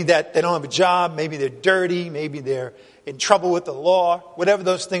 Maybe that they don't have a job. Maybe they're dirty. Maybe they're in trouble with the law. Whatever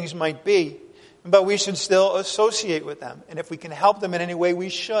those things might be. But we should still associate with them. And if we can help them in any way, we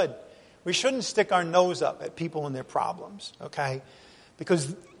should. We shouldn't stick our nose up at people and their problems, okay?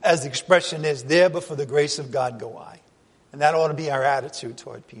 Because as the expression is, there but for the grace of God go I. And that ought to be our attitude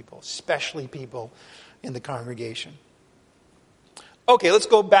toward people, especially people in the congregation. Okay, let's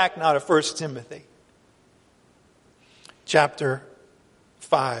go back now to 1 Timothy. Chapter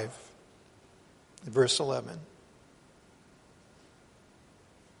 5, verse 11.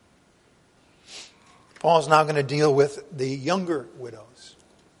 Paul's now going to deal with the younger widows.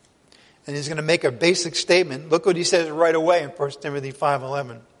 And he's going to make a basic statement. Look what he says right away in 1 Timothy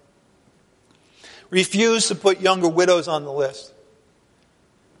 5:11. Refuse to put younger widows on the list.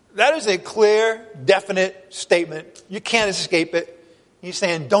 That is a clear, definite statement. You can't escape it. He's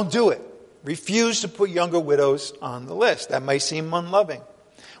saying, don't do it. Refuse to put younger widows on the list. That might seem unloving.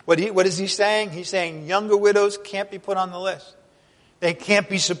 What is he saying? He's saying younger widows can't be put on the list. They can't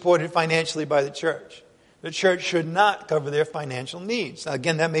be supported financially by the church. The church should not cover their financial needs. Now,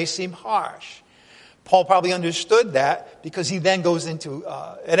 again, that may seem harsh. Paul probably understood that because he then goes into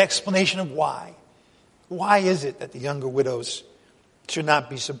an explanation of why. Why is it that the younger widows should not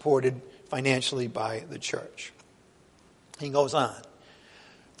be supported financially by the church? He goes on.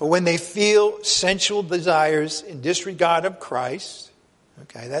 For when they feel sensual desires in disregard of Christ,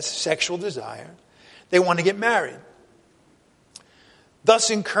 okay, that's sexual desire, they want to get married, thus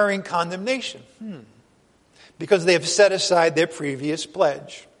incurring condemnation. Because they have set aside their previous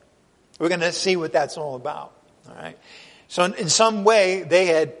pledge. We're going to see what that's all about. All right. So in some way,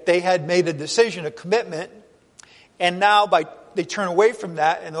 they had made a decision, a commitment, and now they turn away from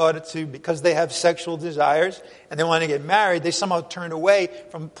that because they have sexual desires and they want to get married, they somehow turn away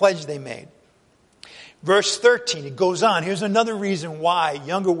from the pledge they made. Verse 13, it goes on. Here's another reason why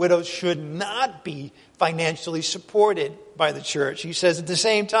younger widows should not be financially supported by the church. He says at the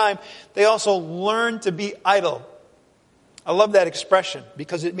same time, they also learn to be idle. I love that expression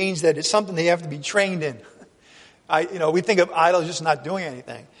because it means that it's something they have to be trained in. We think of idle as just not doing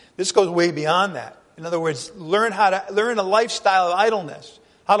anything. This goes way beyond that. In other words, learn a lifestyle of idleness,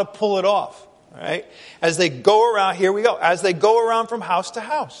 how to pull it off. All right? As they go around, here we go. As they go around from house to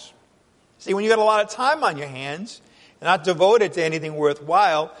house. See, when you got a lot of time on your hands and not devoted to anything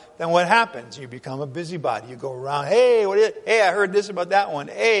worthwhile, then what happens? You become a busybody. You go around, hey, I heard this about that one.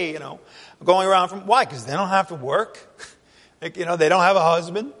 Hey, going around from, why? Because they don't have to work. They don't have a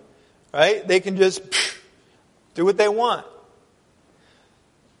husband, right? They can just do what they want.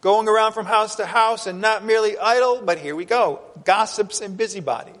 Going around from house to house and not merely idle, but here we go. Gossips and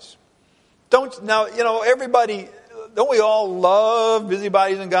busybodies. Everybody, don't we all love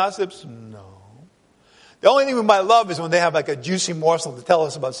busybodies and gossips? No. The only thing we might love is when they have like a juicy morsel to tell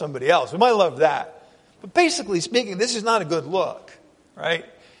us about somebody else. We might love that. But basically speaking, this is not a good look, right?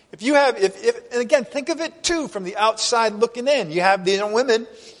 And again, think of it too from the outside looking in. You have these women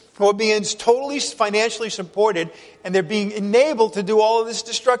who are being totally financially supported and they're being enabled to do all of this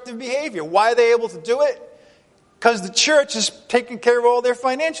destructive behavior. Why are they able to do it? Because the church is taking care of all their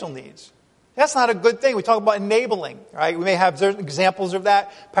financial needs. That's not a good thing. We talk about enabling, right? We may have certain examples of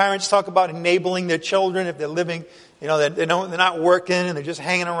that. Parents talk about enabling their children if they're living, they're not working and they're just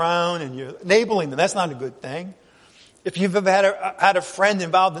hanging around and you're enabling them. That's not a good thing. If you've ever had a friend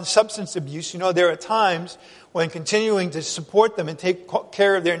involved in substance abuse, you know there are times when continuing to support them and take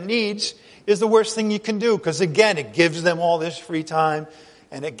care of their needs is the worst thing you can do. Because again, it gives them all this free time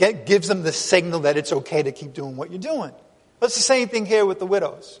and it gives them the signal that it's okay to keep doing what you're doing. But it's the same thing here with the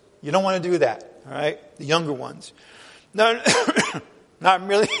widows. You don't want to do that, all right? The younger ones. Not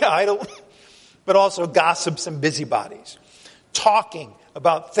merely idle, but also gossips and busybodies. Talking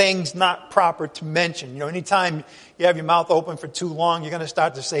about things not proper to mention. You know, anytime you have your mouth open for too long, you're going to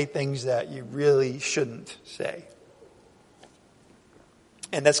start to say things that you really shouldn't say.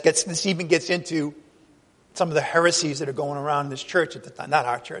 And this even gets into some of the heresies that are going around in this church at the time. Not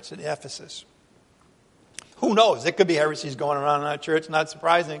our church, in Ephesus. Who knows? There could be heresies going around in our church. Not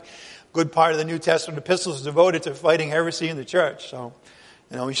surprising. Good part of the New Testament epistles is devoted to fighting heresy in the church. So,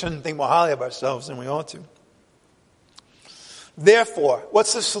 we shouldn't think more highly of ourselves than we ought to. Therefore,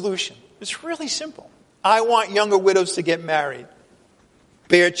 what's the solution? It's really simple. I want younger widows to get married,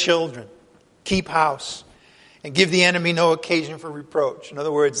 bear children, keep house, and give the enemy no occasion for reproach. In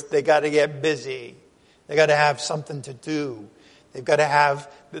other words, they got to get busy. They got to have something to do. They've got to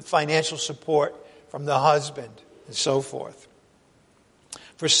have the financial support from the husband, and so forth.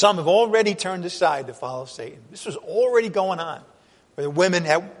 For some have already turned aside to follow Satan. This was already going on. Where the women,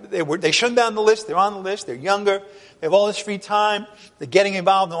 they shouldn't be on the list. They're on the list. They're younger. They have all this free time. They're getting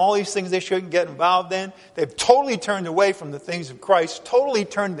involved in all these things they shouldn't get involved in. They've totally turned away from the things of Christ. Totally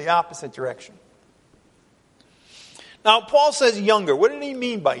turned the opposite direction. Now, Paul says younger. What did he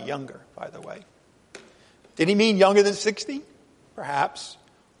mean by younger, by the way? Did he mean younger than 60? Perhaps.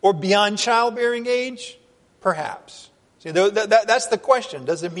 Or beyond childbearing age? Perhaps. See, that's the question.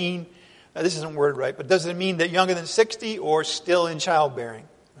 Does it mean, this isn't worded right, but does it mean that younger than 60 or still in childbearing?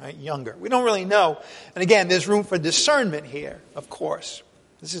 Right? Younger. We don't really know. And again, there's room for discernment here, of course.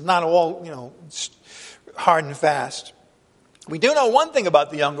 This is not all, hard and fast. We do know one thing about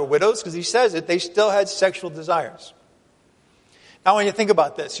the younger widows, because he says it, they still had sexual desires. Now, when you think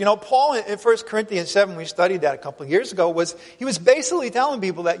about this, Paul in 1 Corinthians 7, we studied that a couple of years ago, he was basically telling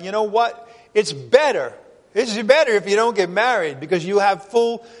people that, you know what, it's better if you don't get married because you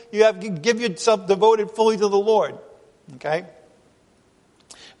give yourself devoted fully to the Lord. Okay?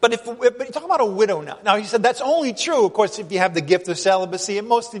 But you talk about a widow now. Now, he said that's only true, of course, if you have the gift of celibacy, and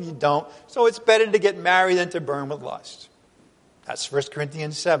most of you don't. So it's better to get married than to burn with lust. That's 1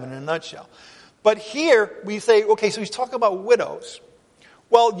 Corinthians 7 in a nutshell. But here we say, okay, so he's talking about widows.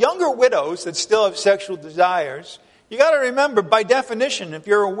 Well, younger widows that still have sexual desires, you got to remember, by definition, if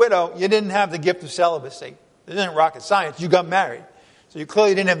you're a widow, you didn't have the gift of celibacy. It isn't rocket science. You got married. So you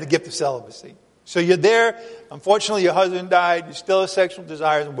clearly didn't have the gift of celibacy. So you're there. Unfortunately, your husband died. You still have sexual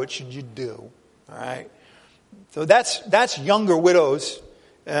desires. What should you do? All right. So that's younger widows.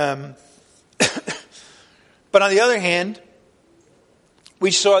 But on the other hand, we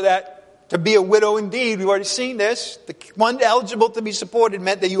saw that to be a widow indeed, we've already seen this. The one eligible to be supported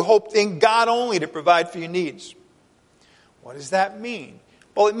meant that you hoped in God only to provide for your needs. What does that mean?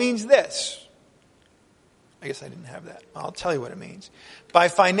 Well, it means this. I guess I didn't have that. I'll tell you what it means.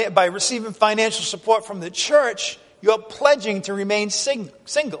 By receiving financial support from the church, you're pledging to remain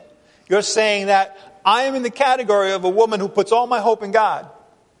single. You're saying that I am in the category of a woman who puts all my hope in God,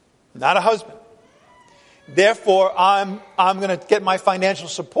 not a husband. Therefore, I'm going to get my financial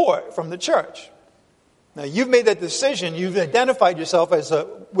support from the church. Now, you've made that decision. You've identified yourself as a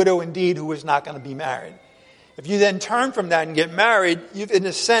widow indeed who is not going to be married. If you then turn from that and get married, in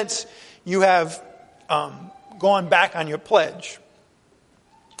a sense, you have gone back on your pledge.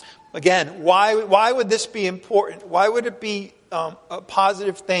 Again, why would this be important? Why would it be a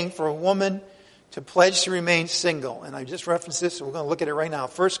positive thing for a woman to pledge to remain single? And I just referenced this, so we're going to look at it right now.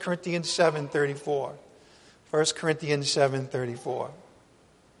 1 Corinthians 7:34. 1 Corinthians 7:34.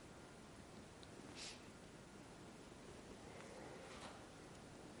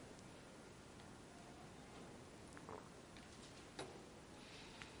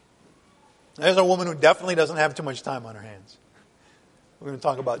 There's a woman who definitely doesn't have too much time on her hands. We're going to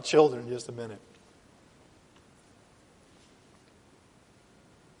talk about children in just a minute.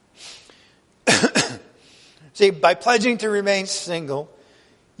 See, by pledging to remain single,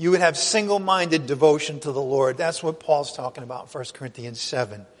 you would have single-minded devotion to the Lord. That's what Paul's talking about in 1 Corinthians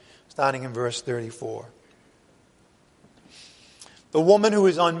 7, starting in verse 34. The woman who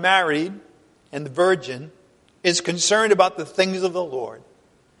is unmarried and the virgin is concerned about the things of the Lord,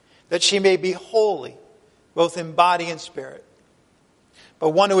 that she may be holy, both in body and spirit. But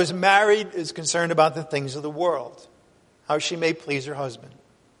one who is married is concerned about the things of the world, how she may please her husband.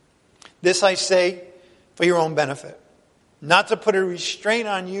 This I say for your own benefit, not to put a restraint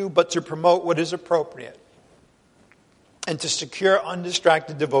on you, but to promote what is appropriate. and to secure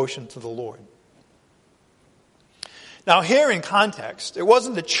undistracted devotion to the Lord. Now here in context, it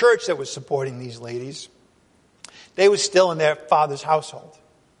wasn't the church that was supporting these ladies. They were still in their father's household.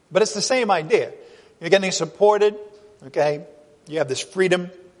 But it's the same idea. You're getting supported, okay? You have this freedom.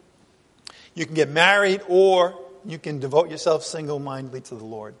 You can get married, or you can devote yourself single-mindedly to the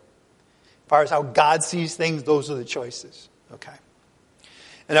Lord. As far as how God sees things, those are the choices, okay?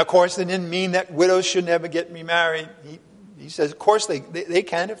 And of course, it didn't mean that widows should never get remarried. He says, of course, they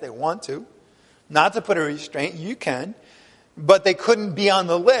can if they want to. Not to put a restraint, you can. But they couldn't be on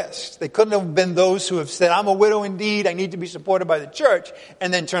the list. They couldn't have been those who have said, I'm a widow indeed, I need to be supported by the church,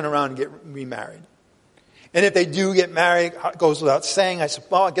 and then turn around and get remarried. And if they do get married, it goes without saying, I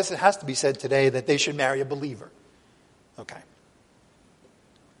guess it has to be said today that they should marry a believer. Okay.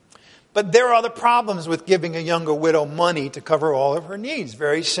 But there are other problems with giving a younger widow money to cover all of her needs.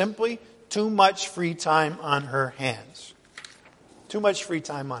 Very simply, too much free time on her hands. Too much free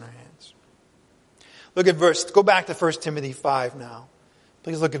time on her hands. Go back to 1 Timothy 5 now.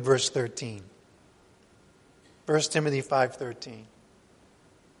 Please look at verse 13. 1 Timothy 5:13.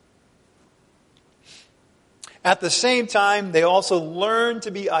 At the same time, they also learn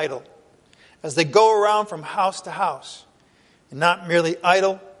to be idle as they go around from house to house. And not merely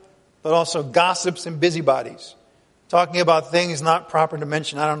idle, but also gossips and busybodies, talking about things not proper to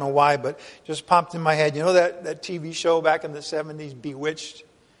mention. I don't know why, but just popped in my head. You know that TV show back in the 70s, Bewitched?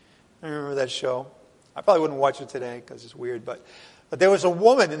 I remember that show. I probably wouldn't watch it today because it's weird, but there was a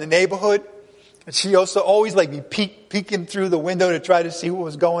woman in the neighborhood, and she also always be peeking through the window to try to see what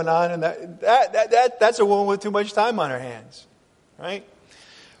was going on, and that's a woman with too much time on her hands, right?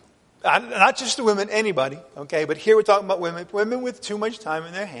 Not just the women, anybody, okay? But here we're talking about women. Women with too much time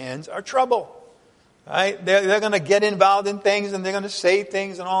in their hands are trouble, right? They're going to get involved in things, and they're going to say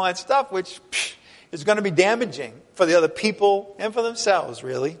things and all that stuff, which is going to be damaging for the other people and for themselves,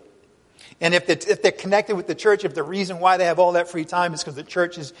 really. And if they're connected with the church, if the reason why they have all that free time is because the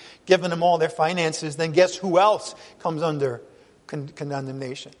church is giving them all their finances, then guess who else comes under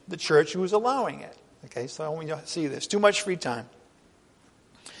condemnation? The church who is allowing it. Okay, so I want you to see this. Too much free time.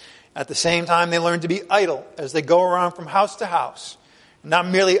 At the same time, they learn to be idle as they go around from house to house. Not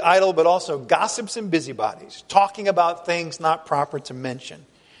merely idle, but also gossips and busybodies, talking about things not proper to mention.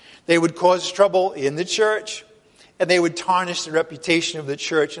 They would cause trouble in the church, and they would tarnish the reputation of the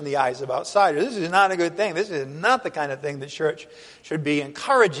church in the eyes of outsiders. This is not a good thing. This is not the kind of thing the church should be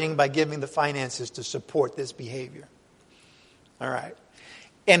encouraging by giving the finances to support this behavior. All right.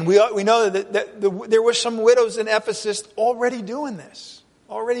 And we know that there were some widows in Ephesus already doing this,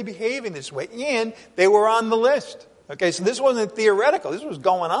 already behaving this way, and they were on the list. Okay, so this wasn't theoretical. This was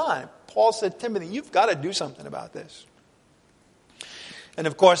going on. Paul said, Timothy, you've got to do something about this. And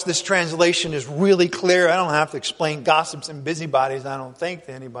of course, this translation is really clear. I don't have to explain gossips and busybodies, I don't think,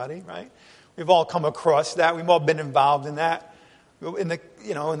 to anybody, right? We've all come across that. We've all been involved in that. In the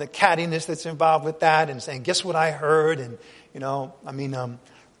cattiness that's involved with that, and saying, guess what I heard? And,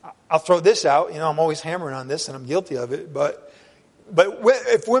 I'll throw this out. I'm always hammering on this, and I'm guilty of it. But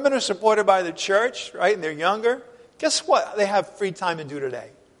if women are supported by the church, right, and they're younger, guess what they have free time to do today?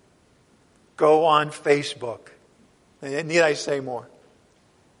 Go on Facebook. Need I say more?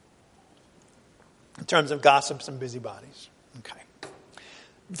 In terms of gossips and busybodies. Okay.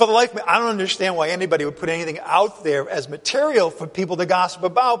 For the life of me, I don't understand why anybody would put anything out there as material for people to gossip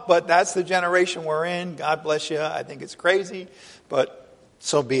about, but that's the generation we're in. God bless you. I think it's crazy, but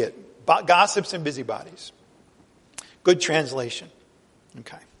so be it. Gossips and busybodies. Good translation.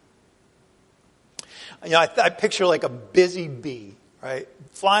 Okay. I picture like a busy bee, right?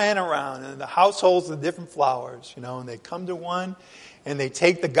 Flying around in the households of different flowers, and they come to one, and they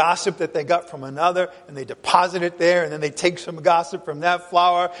take the gossip that they got from another, and they deposit it there, and then they take some gossip from that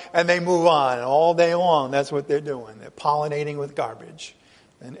flower, and they move on. And all day long, that's what they're doing. They're pollinating with garbage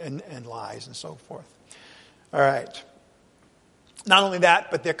and lies and so forth. All right. Not only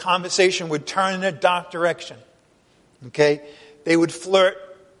that, but their conversation would turn in a dark direction. Okay? They would flirt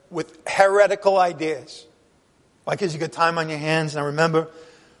with heretical ideas. Why? Because you got time on your hands. Now remember,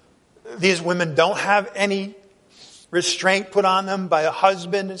 these women don't have any restraint put on them by a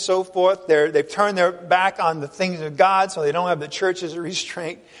husband and so forth. They've turned their back on the things of God, so they don't have the church as a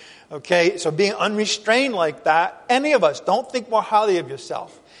restraint. Okay, so being unrestrained like that, any of us, don't think more highly of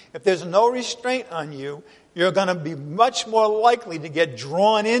yourself. If there's no restraint on you, you're going to be much more likely to get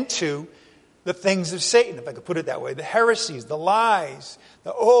drawn into the things of Satan, if I could put it that way. The heresies, the lies.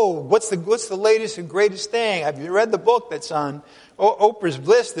 What's the latest and greatest thing? Have you read the book that's on, Oprah's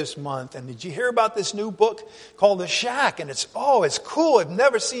Bliss this month, and did you hear about this new book called The Shack? And it's cool. I've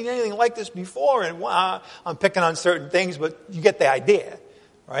never seen anything like this before. And I'm picking on certain things, but you get the idea,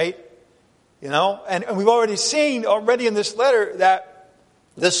 right? And we've already seen in this letter that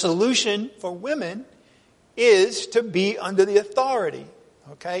the solution for women is to be under the authority,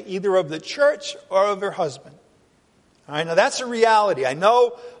 okay, either of the church or of her husband. All right, now that's a reality. I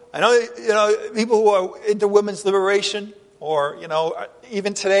know, people who are into women's liberation, or,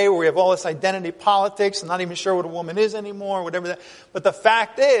 even today where we have all this identity politics, I'm not even sure what a woman is anymore, whatever that. But the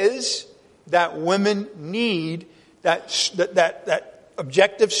fact is that women need that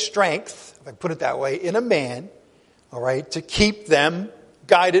objective strength, if I put it that way, in a man, all right, to keep them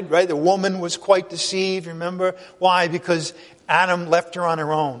guided, right? The woman was quite deceived, remember? Why? Because Adam left her on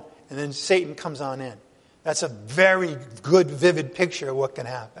her own, and then Satan comes on in. That's a very good, vivid picture of what can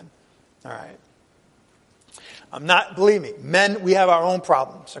happen. All right. Believe me, men, we have our own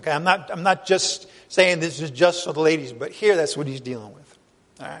problems, okay? I'm not just saying this is just for the ladies, but here that's what he's dealing with.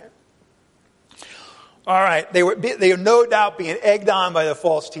 All right. All right. They were no doubt being egged on by the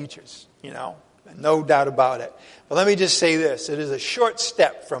false teachers, no doubt about it. But let me just say this. It is a short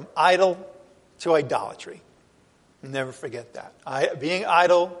step from idol to idolatry. Never forget that. Being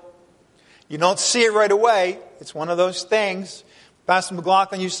idle, you don't see it right away. It's one of those things Pastor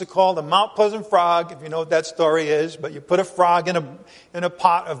McLaughlin used to call the Mount Pleasant frog, if you know what that story is. But you put a frog in a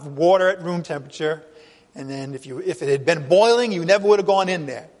pot of water at room temperature, and then if it had been boiling, you never would have gone in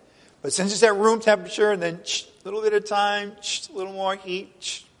there. But since it's at room temperature, and then a little bit of time, a little more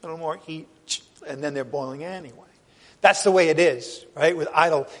heat, and then they're boiling anyway. That's the way it is, right? With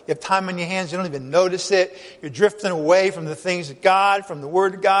idol, you have time on your hands, you don't even notice it. You're drifting away from the things of God, from the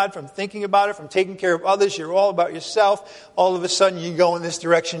Word of God, from thinking about it, from taking care of others. You're all about yourself. All of a sudden, you go in this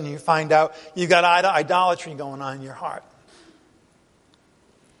direction and you find out you've got idolatry going on in your heart.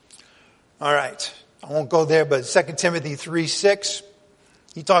 All right. I won't go there, but 2 Timothy 3:6,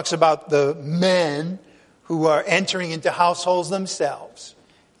 he talks about the men who are entering into households themselves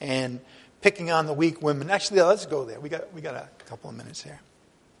and picking on the weak women. Actually, let's go there. We got a couple of minutes here.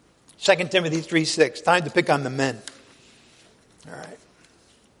 2 Timothy 3:6. Time to pick on the men. All right.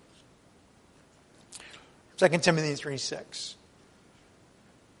 2 Timothy 3:6.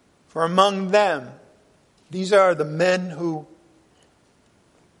 For among them, these are the men who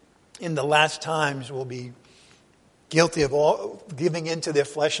in the last times will be guilty of all giving into their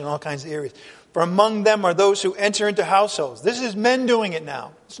flesh in all kinds of areas. For among them are those who enter into households. This is men doing it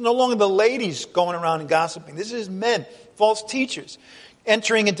now. It's no longer the ladies going around and gossiping. This is men, false teachers,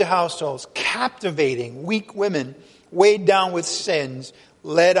 entering into households, captivating weak women, weighed down with sins,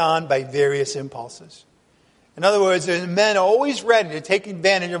 led on by various impulses. In other words, there's men always ready to take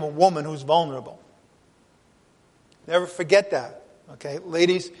advantage of a woman who's vulnerable. Never forget that. Okay,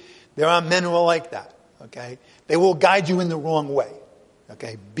 ladies, there are men who are like that. Okay, they will guide you in the wrong way.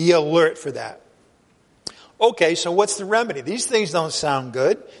 Okay, be alert for that. Okay, so what's the remedy? These things don't sound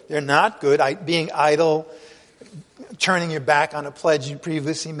good. They're not good. Being idle, turning your back on a pledge you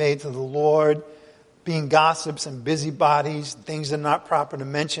previously made to the Lord, being gossips and busybodies, things that are not proper to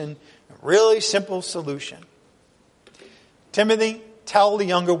mention. A really simple solution. Timothy, tell the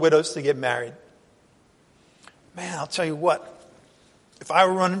younger widows to get married. Man, I'll tell you what. If I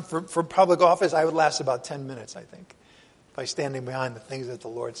were running for public office, I would last about 10 minutes, I think, by standing behind the things that the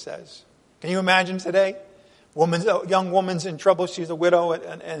Lord says. Can you imagine today? Young woman's in trouble, she's a widow,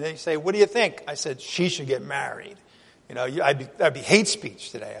 and they say, what do you think? I said, she should get married. That'd be hate speech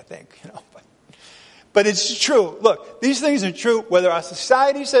today, I think. But it's true. Look, these things are true, whether our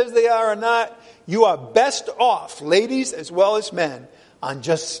society says they are or not. You are best off, ladies as well as men, on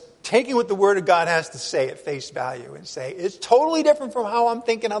just taking what the Word of God has to say at face value and say, it's totally different from how I'm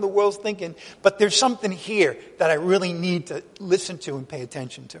thinking, how the world's thinking, but there's something here that I really need to listen to and pay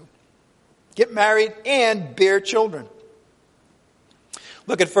attention to. Get married and bear children.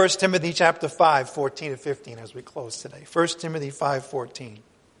 Look at 1 Timothy chapter 5, 14 to 15 as we close today. 1 Timothy 5:14.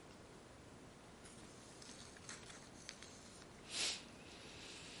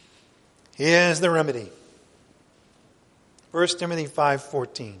 Here's the remedy. 1 Timothy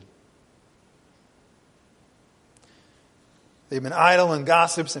 5:14. They've been idle and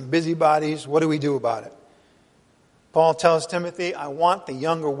gossips and busybodies. What do we do about it? Paul tells Timothy, I want the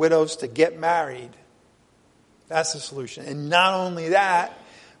younger widows to get married. That's the solution. And not only that,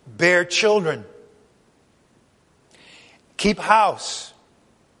 bear children. Keep house.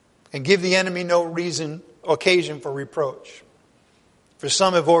 And give the enemy no occasion for reproach. For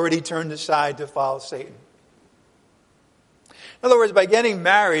some have already turned aside to follow Satan. In other words, by getting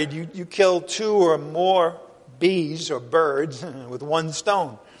married, you kill two or more bees or birds with one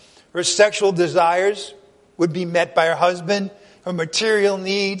stone. Her sexual desires would be met by her husband. Her material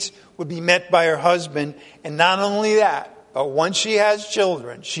needs would be met by her husband. And not only that, but once she has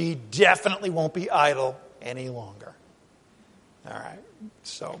children, she definitely won't be idle any longer. All right.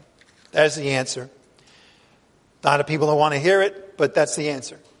 So that's the answer. A lot of people don't want to hear it, but that's the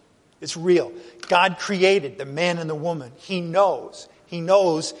answer. It's real. God created the man and the woman. He knows. He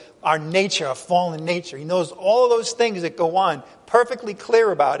knows our nature, our fallen nature. He knows all of those things that go on, perfectly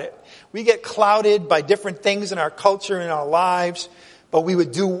clear about it. We get clouded by different things in our culture, in our lives, but we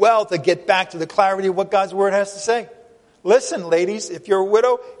would do well to get back to the clarity of what God's Word has to say. Listen, ladies, if you're a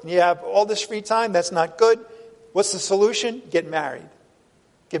widow and you have all this free time, that's not good. What's the solution? Get married.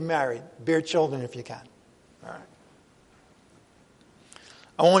 Get married. Bear children if you can. All right.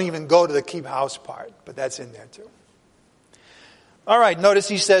 I won't even go to the keep house part, but that's in there too. All right, notice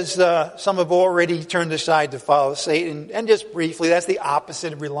he says some have already turned aside to follow Satan. And just briefly, that's the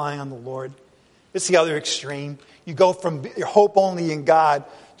opposite of relying on the Lord. It's the other extreme. You go from your hope only in God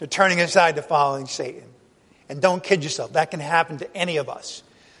to turning aside to following Satan. And don't kid yourself. That can happen to any of us.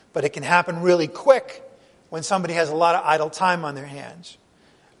 But it can happen really quick when somebody has a lot of idle time on their hands.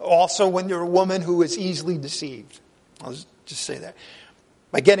 Also, when you're a woman who is easily deceived. I'll just say that.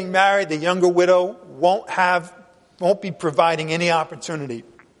 By getting married, the younger widow won't be providing any opportunity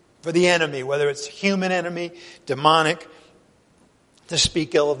for the enemy, whether it's human enemy, demonic, to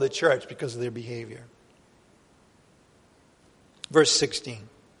speak ill of the church because of their behavior. Verse 16.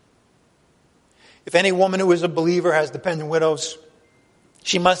 If any woman who is a believer has dependent widows,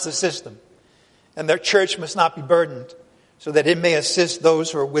 she must assist them, and their church must not be burdened, so that it may assist those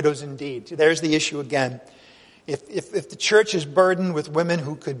who are widows indeed. There's the issue again. If the church is burdened with women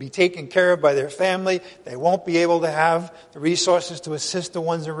who could be taken care of by their family, they won't be able to have the resources to assist the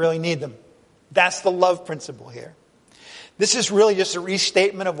ones that really need them. That's the love principle here. This is really just a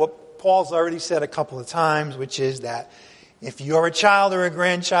restatement of what Paul's already said a couple of times, which is that if you're a child or a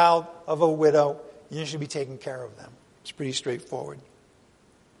grandchild of a widow, you should be taking care of them. It's pretty straightforward.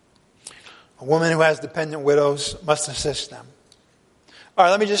 A woman who has dependent widows must assist them. All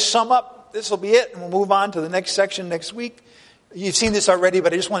right, let me just sum up. This will be it, and we'll move on to the next section next week. You've seen this already,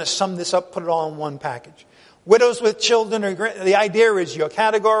 but I just want to sum this up, put it all in one package. Widows with children, the idea is your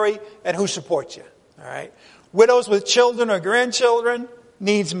category and who supports you. All right. Widows with children or grandchildren,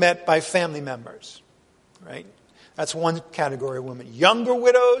 needs met by family members. Right? That's one category of women. Younger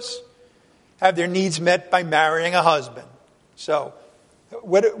widows have their needs met by marrying a husband. So,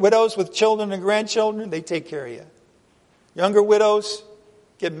 widows with children and grandchildren, they take care of you. Younger widows,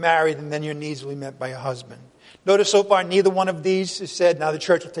 get married, and then your needs will be met by a husband. Notice so far, neither one of these has said, now the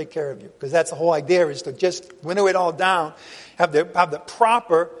church will take care of you. Because that's the whole idea, is to just winnow it all down, have the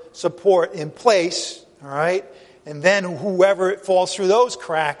proper support in place, all right? And then whoever it falls through those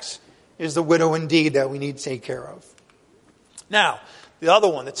cracks is the widow indeed that we need to take care of. Now, the other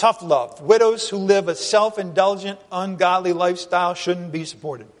one, the tough love. Widows who live a self-indulgent, ungodly lifestyle shouldn't be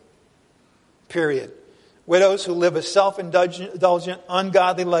supported. Period. Widows who live a self-indulgent,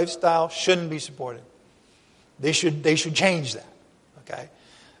 ungodly lifestyle shouldn't be supported. They should change that. Okay?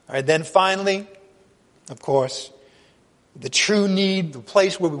 All right, then finally, of course, the true need, the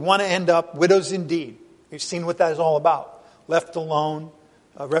place where we want to end up, widows indeed. We've seen what that is all about. Left alone,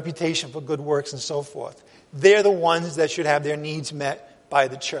 a reputation for good works and so forth. They're the ones that should have their needs met by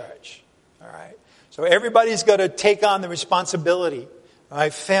the church. All right? So everybody's got to take on the responsibility. All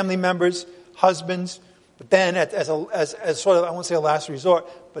right? Family members, husbands, but then as sort of, I won't say a last resort,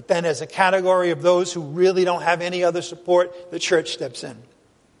 but then as a category of those who really don't have any other support, the church steps in.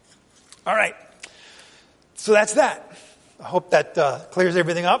 All right. So that's that. I hope that clears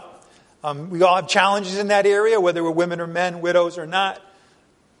everything up. We all have challenges in that area, whether we're women or men, widows or not.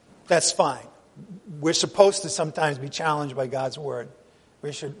 That's fine. We're supposed to sometimes be challenged by God's word.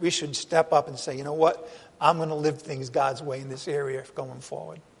 We should step up and say, you know what? I'm going to live things God's way in this area going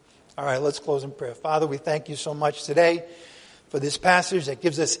forward. All right, let's close in prayer. Father, we thank you so much today for this passage that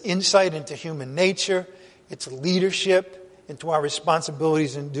gives us insight into human nature, its leadership, into our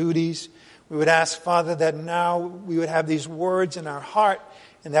responsibilities and duties. We would ask, Father, that now we would have these words in our heart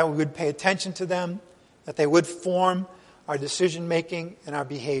and that we would pay attention to them, that they would form our decision-making and our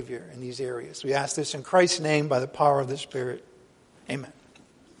behavior in these areas. We ask this in Christ's name by the power of the Spirit. Amen.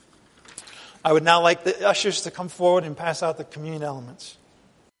 I would now like the ushers to come forward and pass out the communion elements.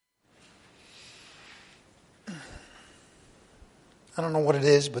 I don't know what it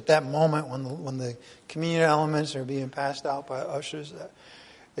is, but that moment when the communion elements are being passed out by ushers,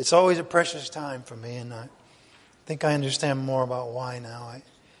 it's always a precious time for me, and I think I understand more about why now.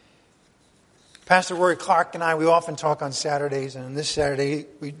 Pastor Rory Clark and I, we often talk on Saturdays, and this Saturday,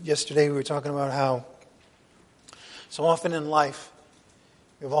 yesterday we were talking about how so often in life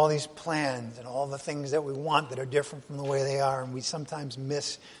we have all these plans and all the things that we want that are different from the way they are, and we sometimes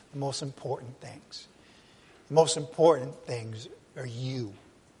miss the most important things. The most important things are you.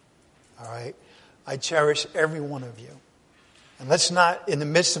 All right? I cherish every one of you. And let's not, in the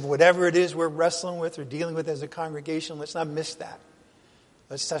midst of whatever it is we're wrestling with or dealing with as a congregation, let's not miss that.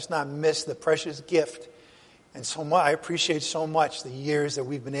 Let's just not miss the precious gift. And so much, I appreciate so much the years that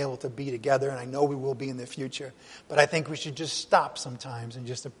we've been able to be together, and I know we will be in the future. But I think we should just stop sometimes and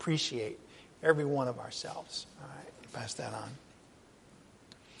just appreciate every one of ourselves. All right, pass that on.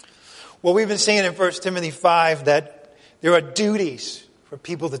 Well, we've been seeing in 1 Timothy 5 that there are duties for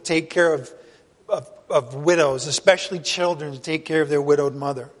people to take care of widows, especially children, to take care of their widowed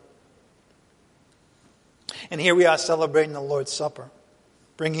mother. And here we are celebrating the Lord's Supper,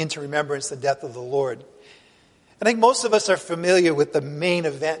 bringing into remembrance the death of the Lord. I think most of us are familiar with the main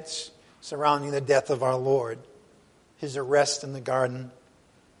events surrounding the death of our Lord. His arrest in the garden,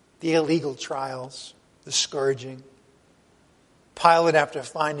 the illegal trials, the scourging, Pilate, after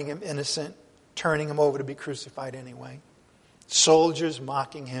finding him innocent, turning him over to be crucified anyway, soldiers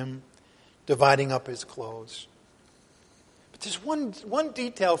mocking him, dividing up his clothes. But there's one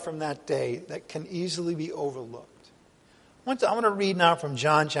detail from that day that can easily be overlooked. I want to read now from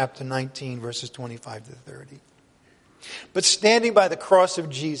John chapter 19, verses 25 to 30. But standing by the cross of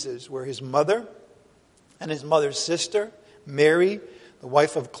Jesus were his mother and his mother's sister, Mary, the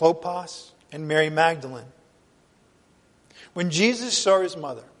wife of Clopas, and Mary Magdalene. When Jesus saw his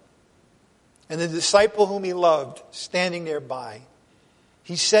mother and the disciple whom he loved standing nearby,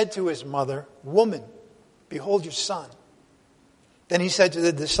 he said to his mother, "Woman, behold your son." Then he said to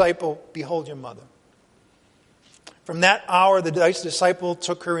the disciple, "Behold your mother." From that hour, the disciple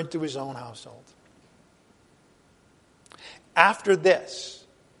took her into his own household. After this,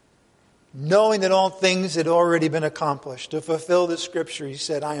 knowing that all things had already been accomplished, to fulfill the scripture, he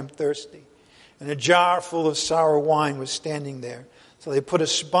said, "I am thirsty." And a jar full of sour wine was standing there. So they put a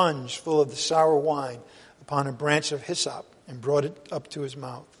sponge full of the sour wine upon a branch of hyssop and brought it up to his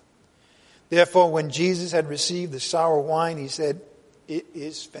mouth. Therefore, when Jesus had received the sour wine, he said, "It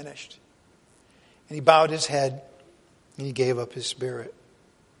is finished." And he bowed his head and he gave up his spirit.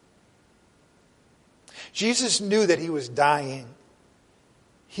 Jesus knew that he was dying.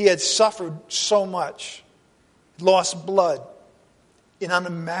 He had suffered so much, lost blood, in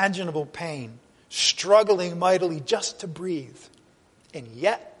unimaginable pain, struggling mightily just to breathe. And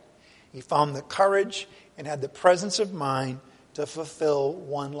yet, he found the courage and had the presence of mind to fulfill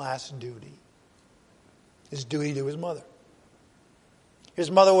one last duty. His duty to his mother.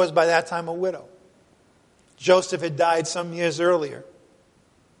 His mother was by that time a widow. Joseph had died some years earlier.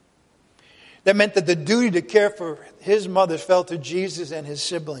 That meant that the duty to care for his mother fell to Jesus and his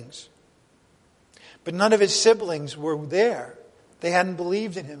siblings. But none of his siblings were there. They hadn't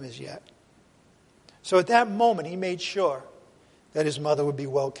believed in him as yet. So at that moment, he made sure that his mother would be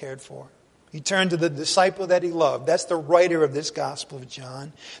well cared for. He turned to the disciple that he loved. That's the writer of this Gospel of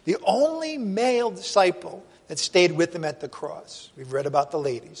John. The only male disciple that stayed with him at the cross. We've read about the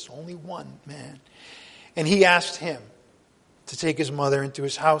ladies. Only one man. And he asked him to take his mother into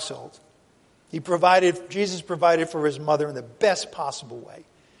his household. Jesus provided for his mother in the best possible way.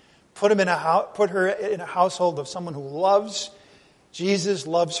 Put her in a household of someone who loves Jesus,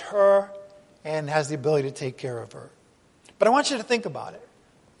 loves her, and has the ability to take care of her. But I want you to think about it.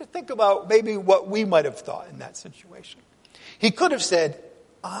 Think about maybe what we might have thought in that situation. He could have said,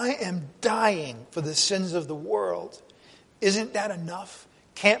 "I am dying for the sins of the world. Isn't that enough?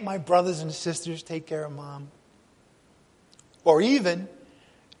 Can't my brothers and sisters take care of mom?" Or even,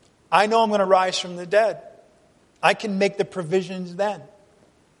 "I know I'm going to rise from the dead. I can make the provisions then."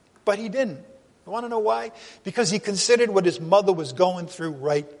 But he didn't. You want to know why? Because he considered what his mother was going through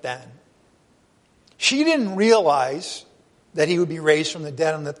right then. She didn't realize that he would be raised from the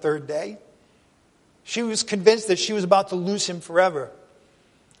dead on the third day. She was convinced that she was about to lose him forever.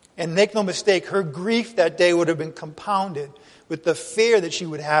 And make no mistake, her grief that day would have been compounded with the fear that she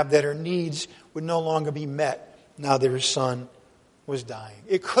would have that her needs would no longer be met now that her son was dying.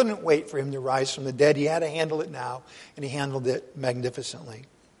 It couldn't wait for him to rise from the dead. He had to handle it now, and he handled it magnificently.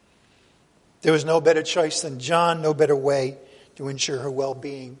 There was no better choice than John, no better way to ensure her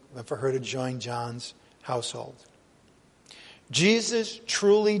well-being than for her to join John's household. Jesus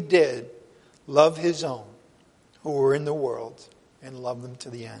truly did love his own who were in the world and love them to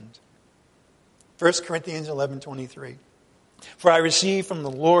the end. 1 Corinthians 11:23. "For I received from the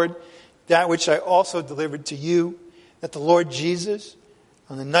Lord that which I also delivered to you, that the Lord Jesus,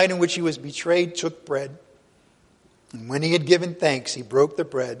 On the night in which he was betrayed, took bread. And when he had given thanks, he broke the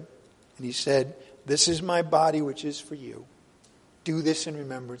bread. And he said, "This is my body, which is for you. Do this in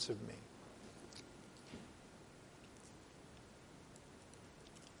remembrance of me."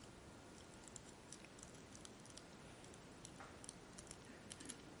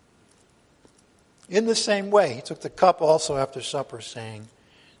 In the same way, he took the cup also after supper, saying,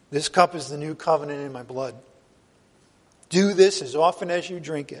 "This cup is the new covenant in my blood. Do this as often as you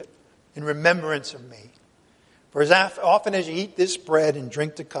drink it in remembrance of me. For as often as you eat this bread and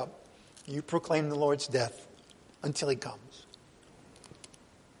drink the cup, you proclaim the Lord's death until he comes."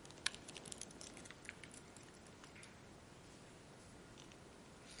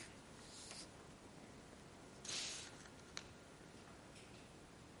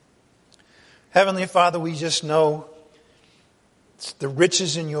 Heavenly Father, we just know the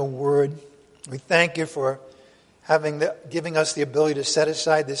riches in your word. We thank you for giving us the ability to set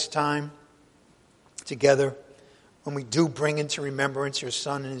aside this time together when we do bring into remembrance your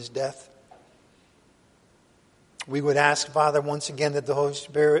Son and his death. We would ask, Father, once again that the Holy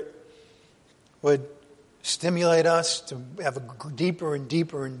Spirit would stimulate us to have a deeper and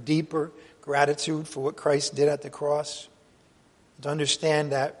deeper and deeper gratitude for what Christ did at the cross. To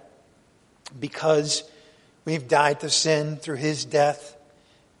understand that because we've died to sin through his death,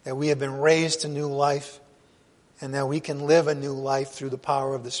 that we have been raised to new life, and that we can live a new life through the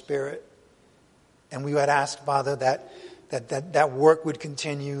power of the Spirit. And we would ask, Father, that work would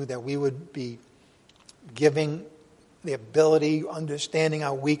continue, that we would be giving the ability, understanding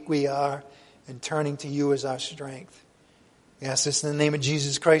how weak we are, and turning to you as our strength. We ask this in the name of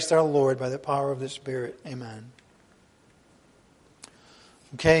Jesus Christ our Lord, by the power of the Spirit. Amen.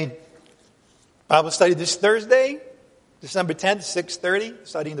 Okay. Bible study this Thursday, December 10th, 6:30,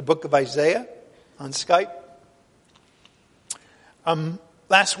 studying the book of Isaiah on Skype.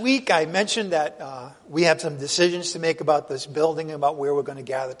 Last week I mentioned that we have some decisions to make about this building, about where we're going to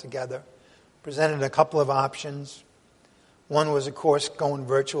gather together. Presented a couple of options. One was, of course, going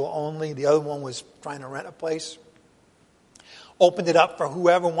virtual only. The other one was trying to rent a place. Opened it up for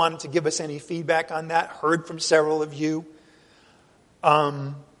whoever wanted to give us any feedback on that. Heard from several of you.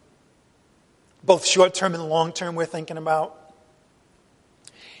 Both short-term and long-term we're thinking about.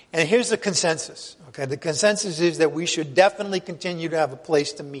 And here's the consensus. Okay, the consensus is that we should definitely continue to have a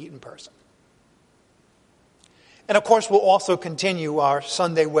place to meet in person. And of course, we'll also continue our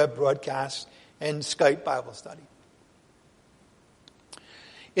Sunday web broadcast and Skype Bible study.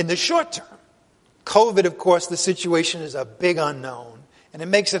 In the short term, COVID, of course, the situation is a big unknown, and it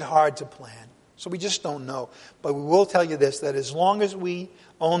makes it hard to plan. So we just don't know. But we will tell you this, that as long as we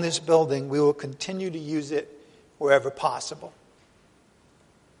own this building, we will continue to use it wherever possible.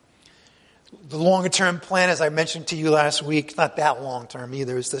 The longer term plan, as I mentioned to you last week, not that long term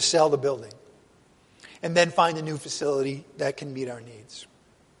either, is to sell the building and then find a new facility that can meet our needs.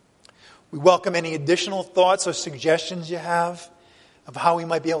 We welcome any additional thoughts or suggestions you have of how we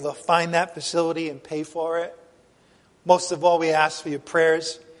might be able to find that facility and pay for it. Most of all, we ask for your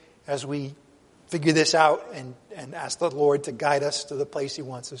prayers as we figure this out and ask the Lord to guide us to the place he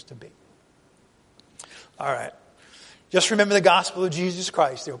wants us to be. All right. Just remember the gospel of Jesus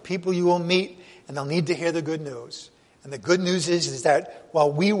Christ. There are people you will meet, and they'll need to hear the good news. And the good news is that while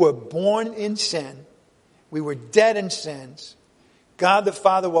we were born in sin, we were dead in sins, God the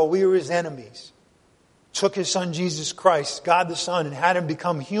Father, while we were his enemies, took his Son Jesus Christ, God the Son, and had him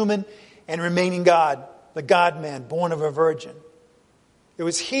become human and remaining God, the God-man, born of a virgin. It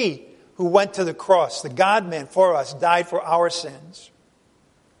was he who went to the cross, the God-man for us, died for our sins.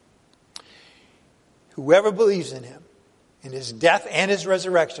 Whoever believes in him, in his death and his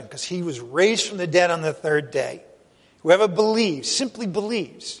resurrection, because he was raised from the dead on the third day. Whoever believes, simply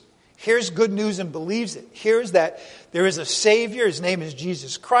believes, hears good news and believes it, hears that there is a Savior, his name is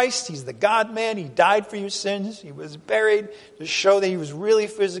Jesus Christ, he's the God-man, he died for your sins, he was buried to show that he was really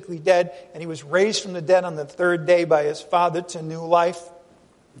physically dead, and he was raised from the dead on the third day by his Father to new life.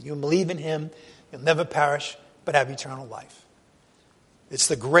 You believe in him, you'll never perish, but have eternal life. It's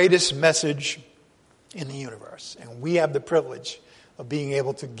the greatest message in the universe. And we have the privilege of being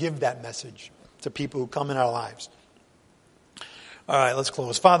able to give that message to people who come in our lives. All right, let's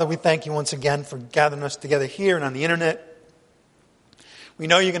close. Father, we thank you once again for gathering us together here and on the internet. We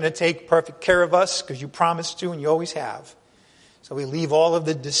know you're going to take perfect care of us because you promised to and you always have. So we leave all of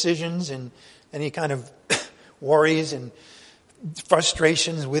the decisions and any kind of worries and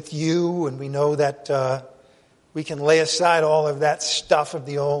frustrations with you, and we know that we can lay aside all of that stuff of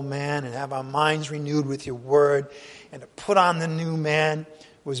the old man and have our minds renewed with your word, and to put on the new man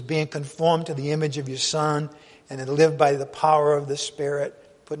who is being conformed to the image of your Son and to live by the power of the Spirit.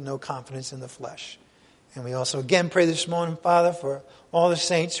 put no confidence in the flesh. And we also again pray this morning, Father, for all the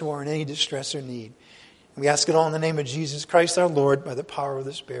saints who are in any distress or need. And we ask it all in the name of Jesus Christ our Lord, by the power of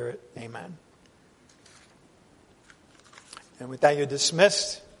the Spirit. Amen. And with that, you're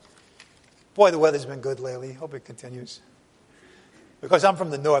dismissed. Boy, the weather's been good lately. Hope it continues. Because I'm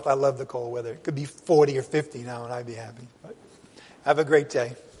from the north, I love the cold weather. It could be 40 or 50 now, and I'd be happy. But have a great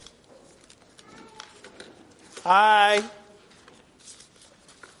day. Hi.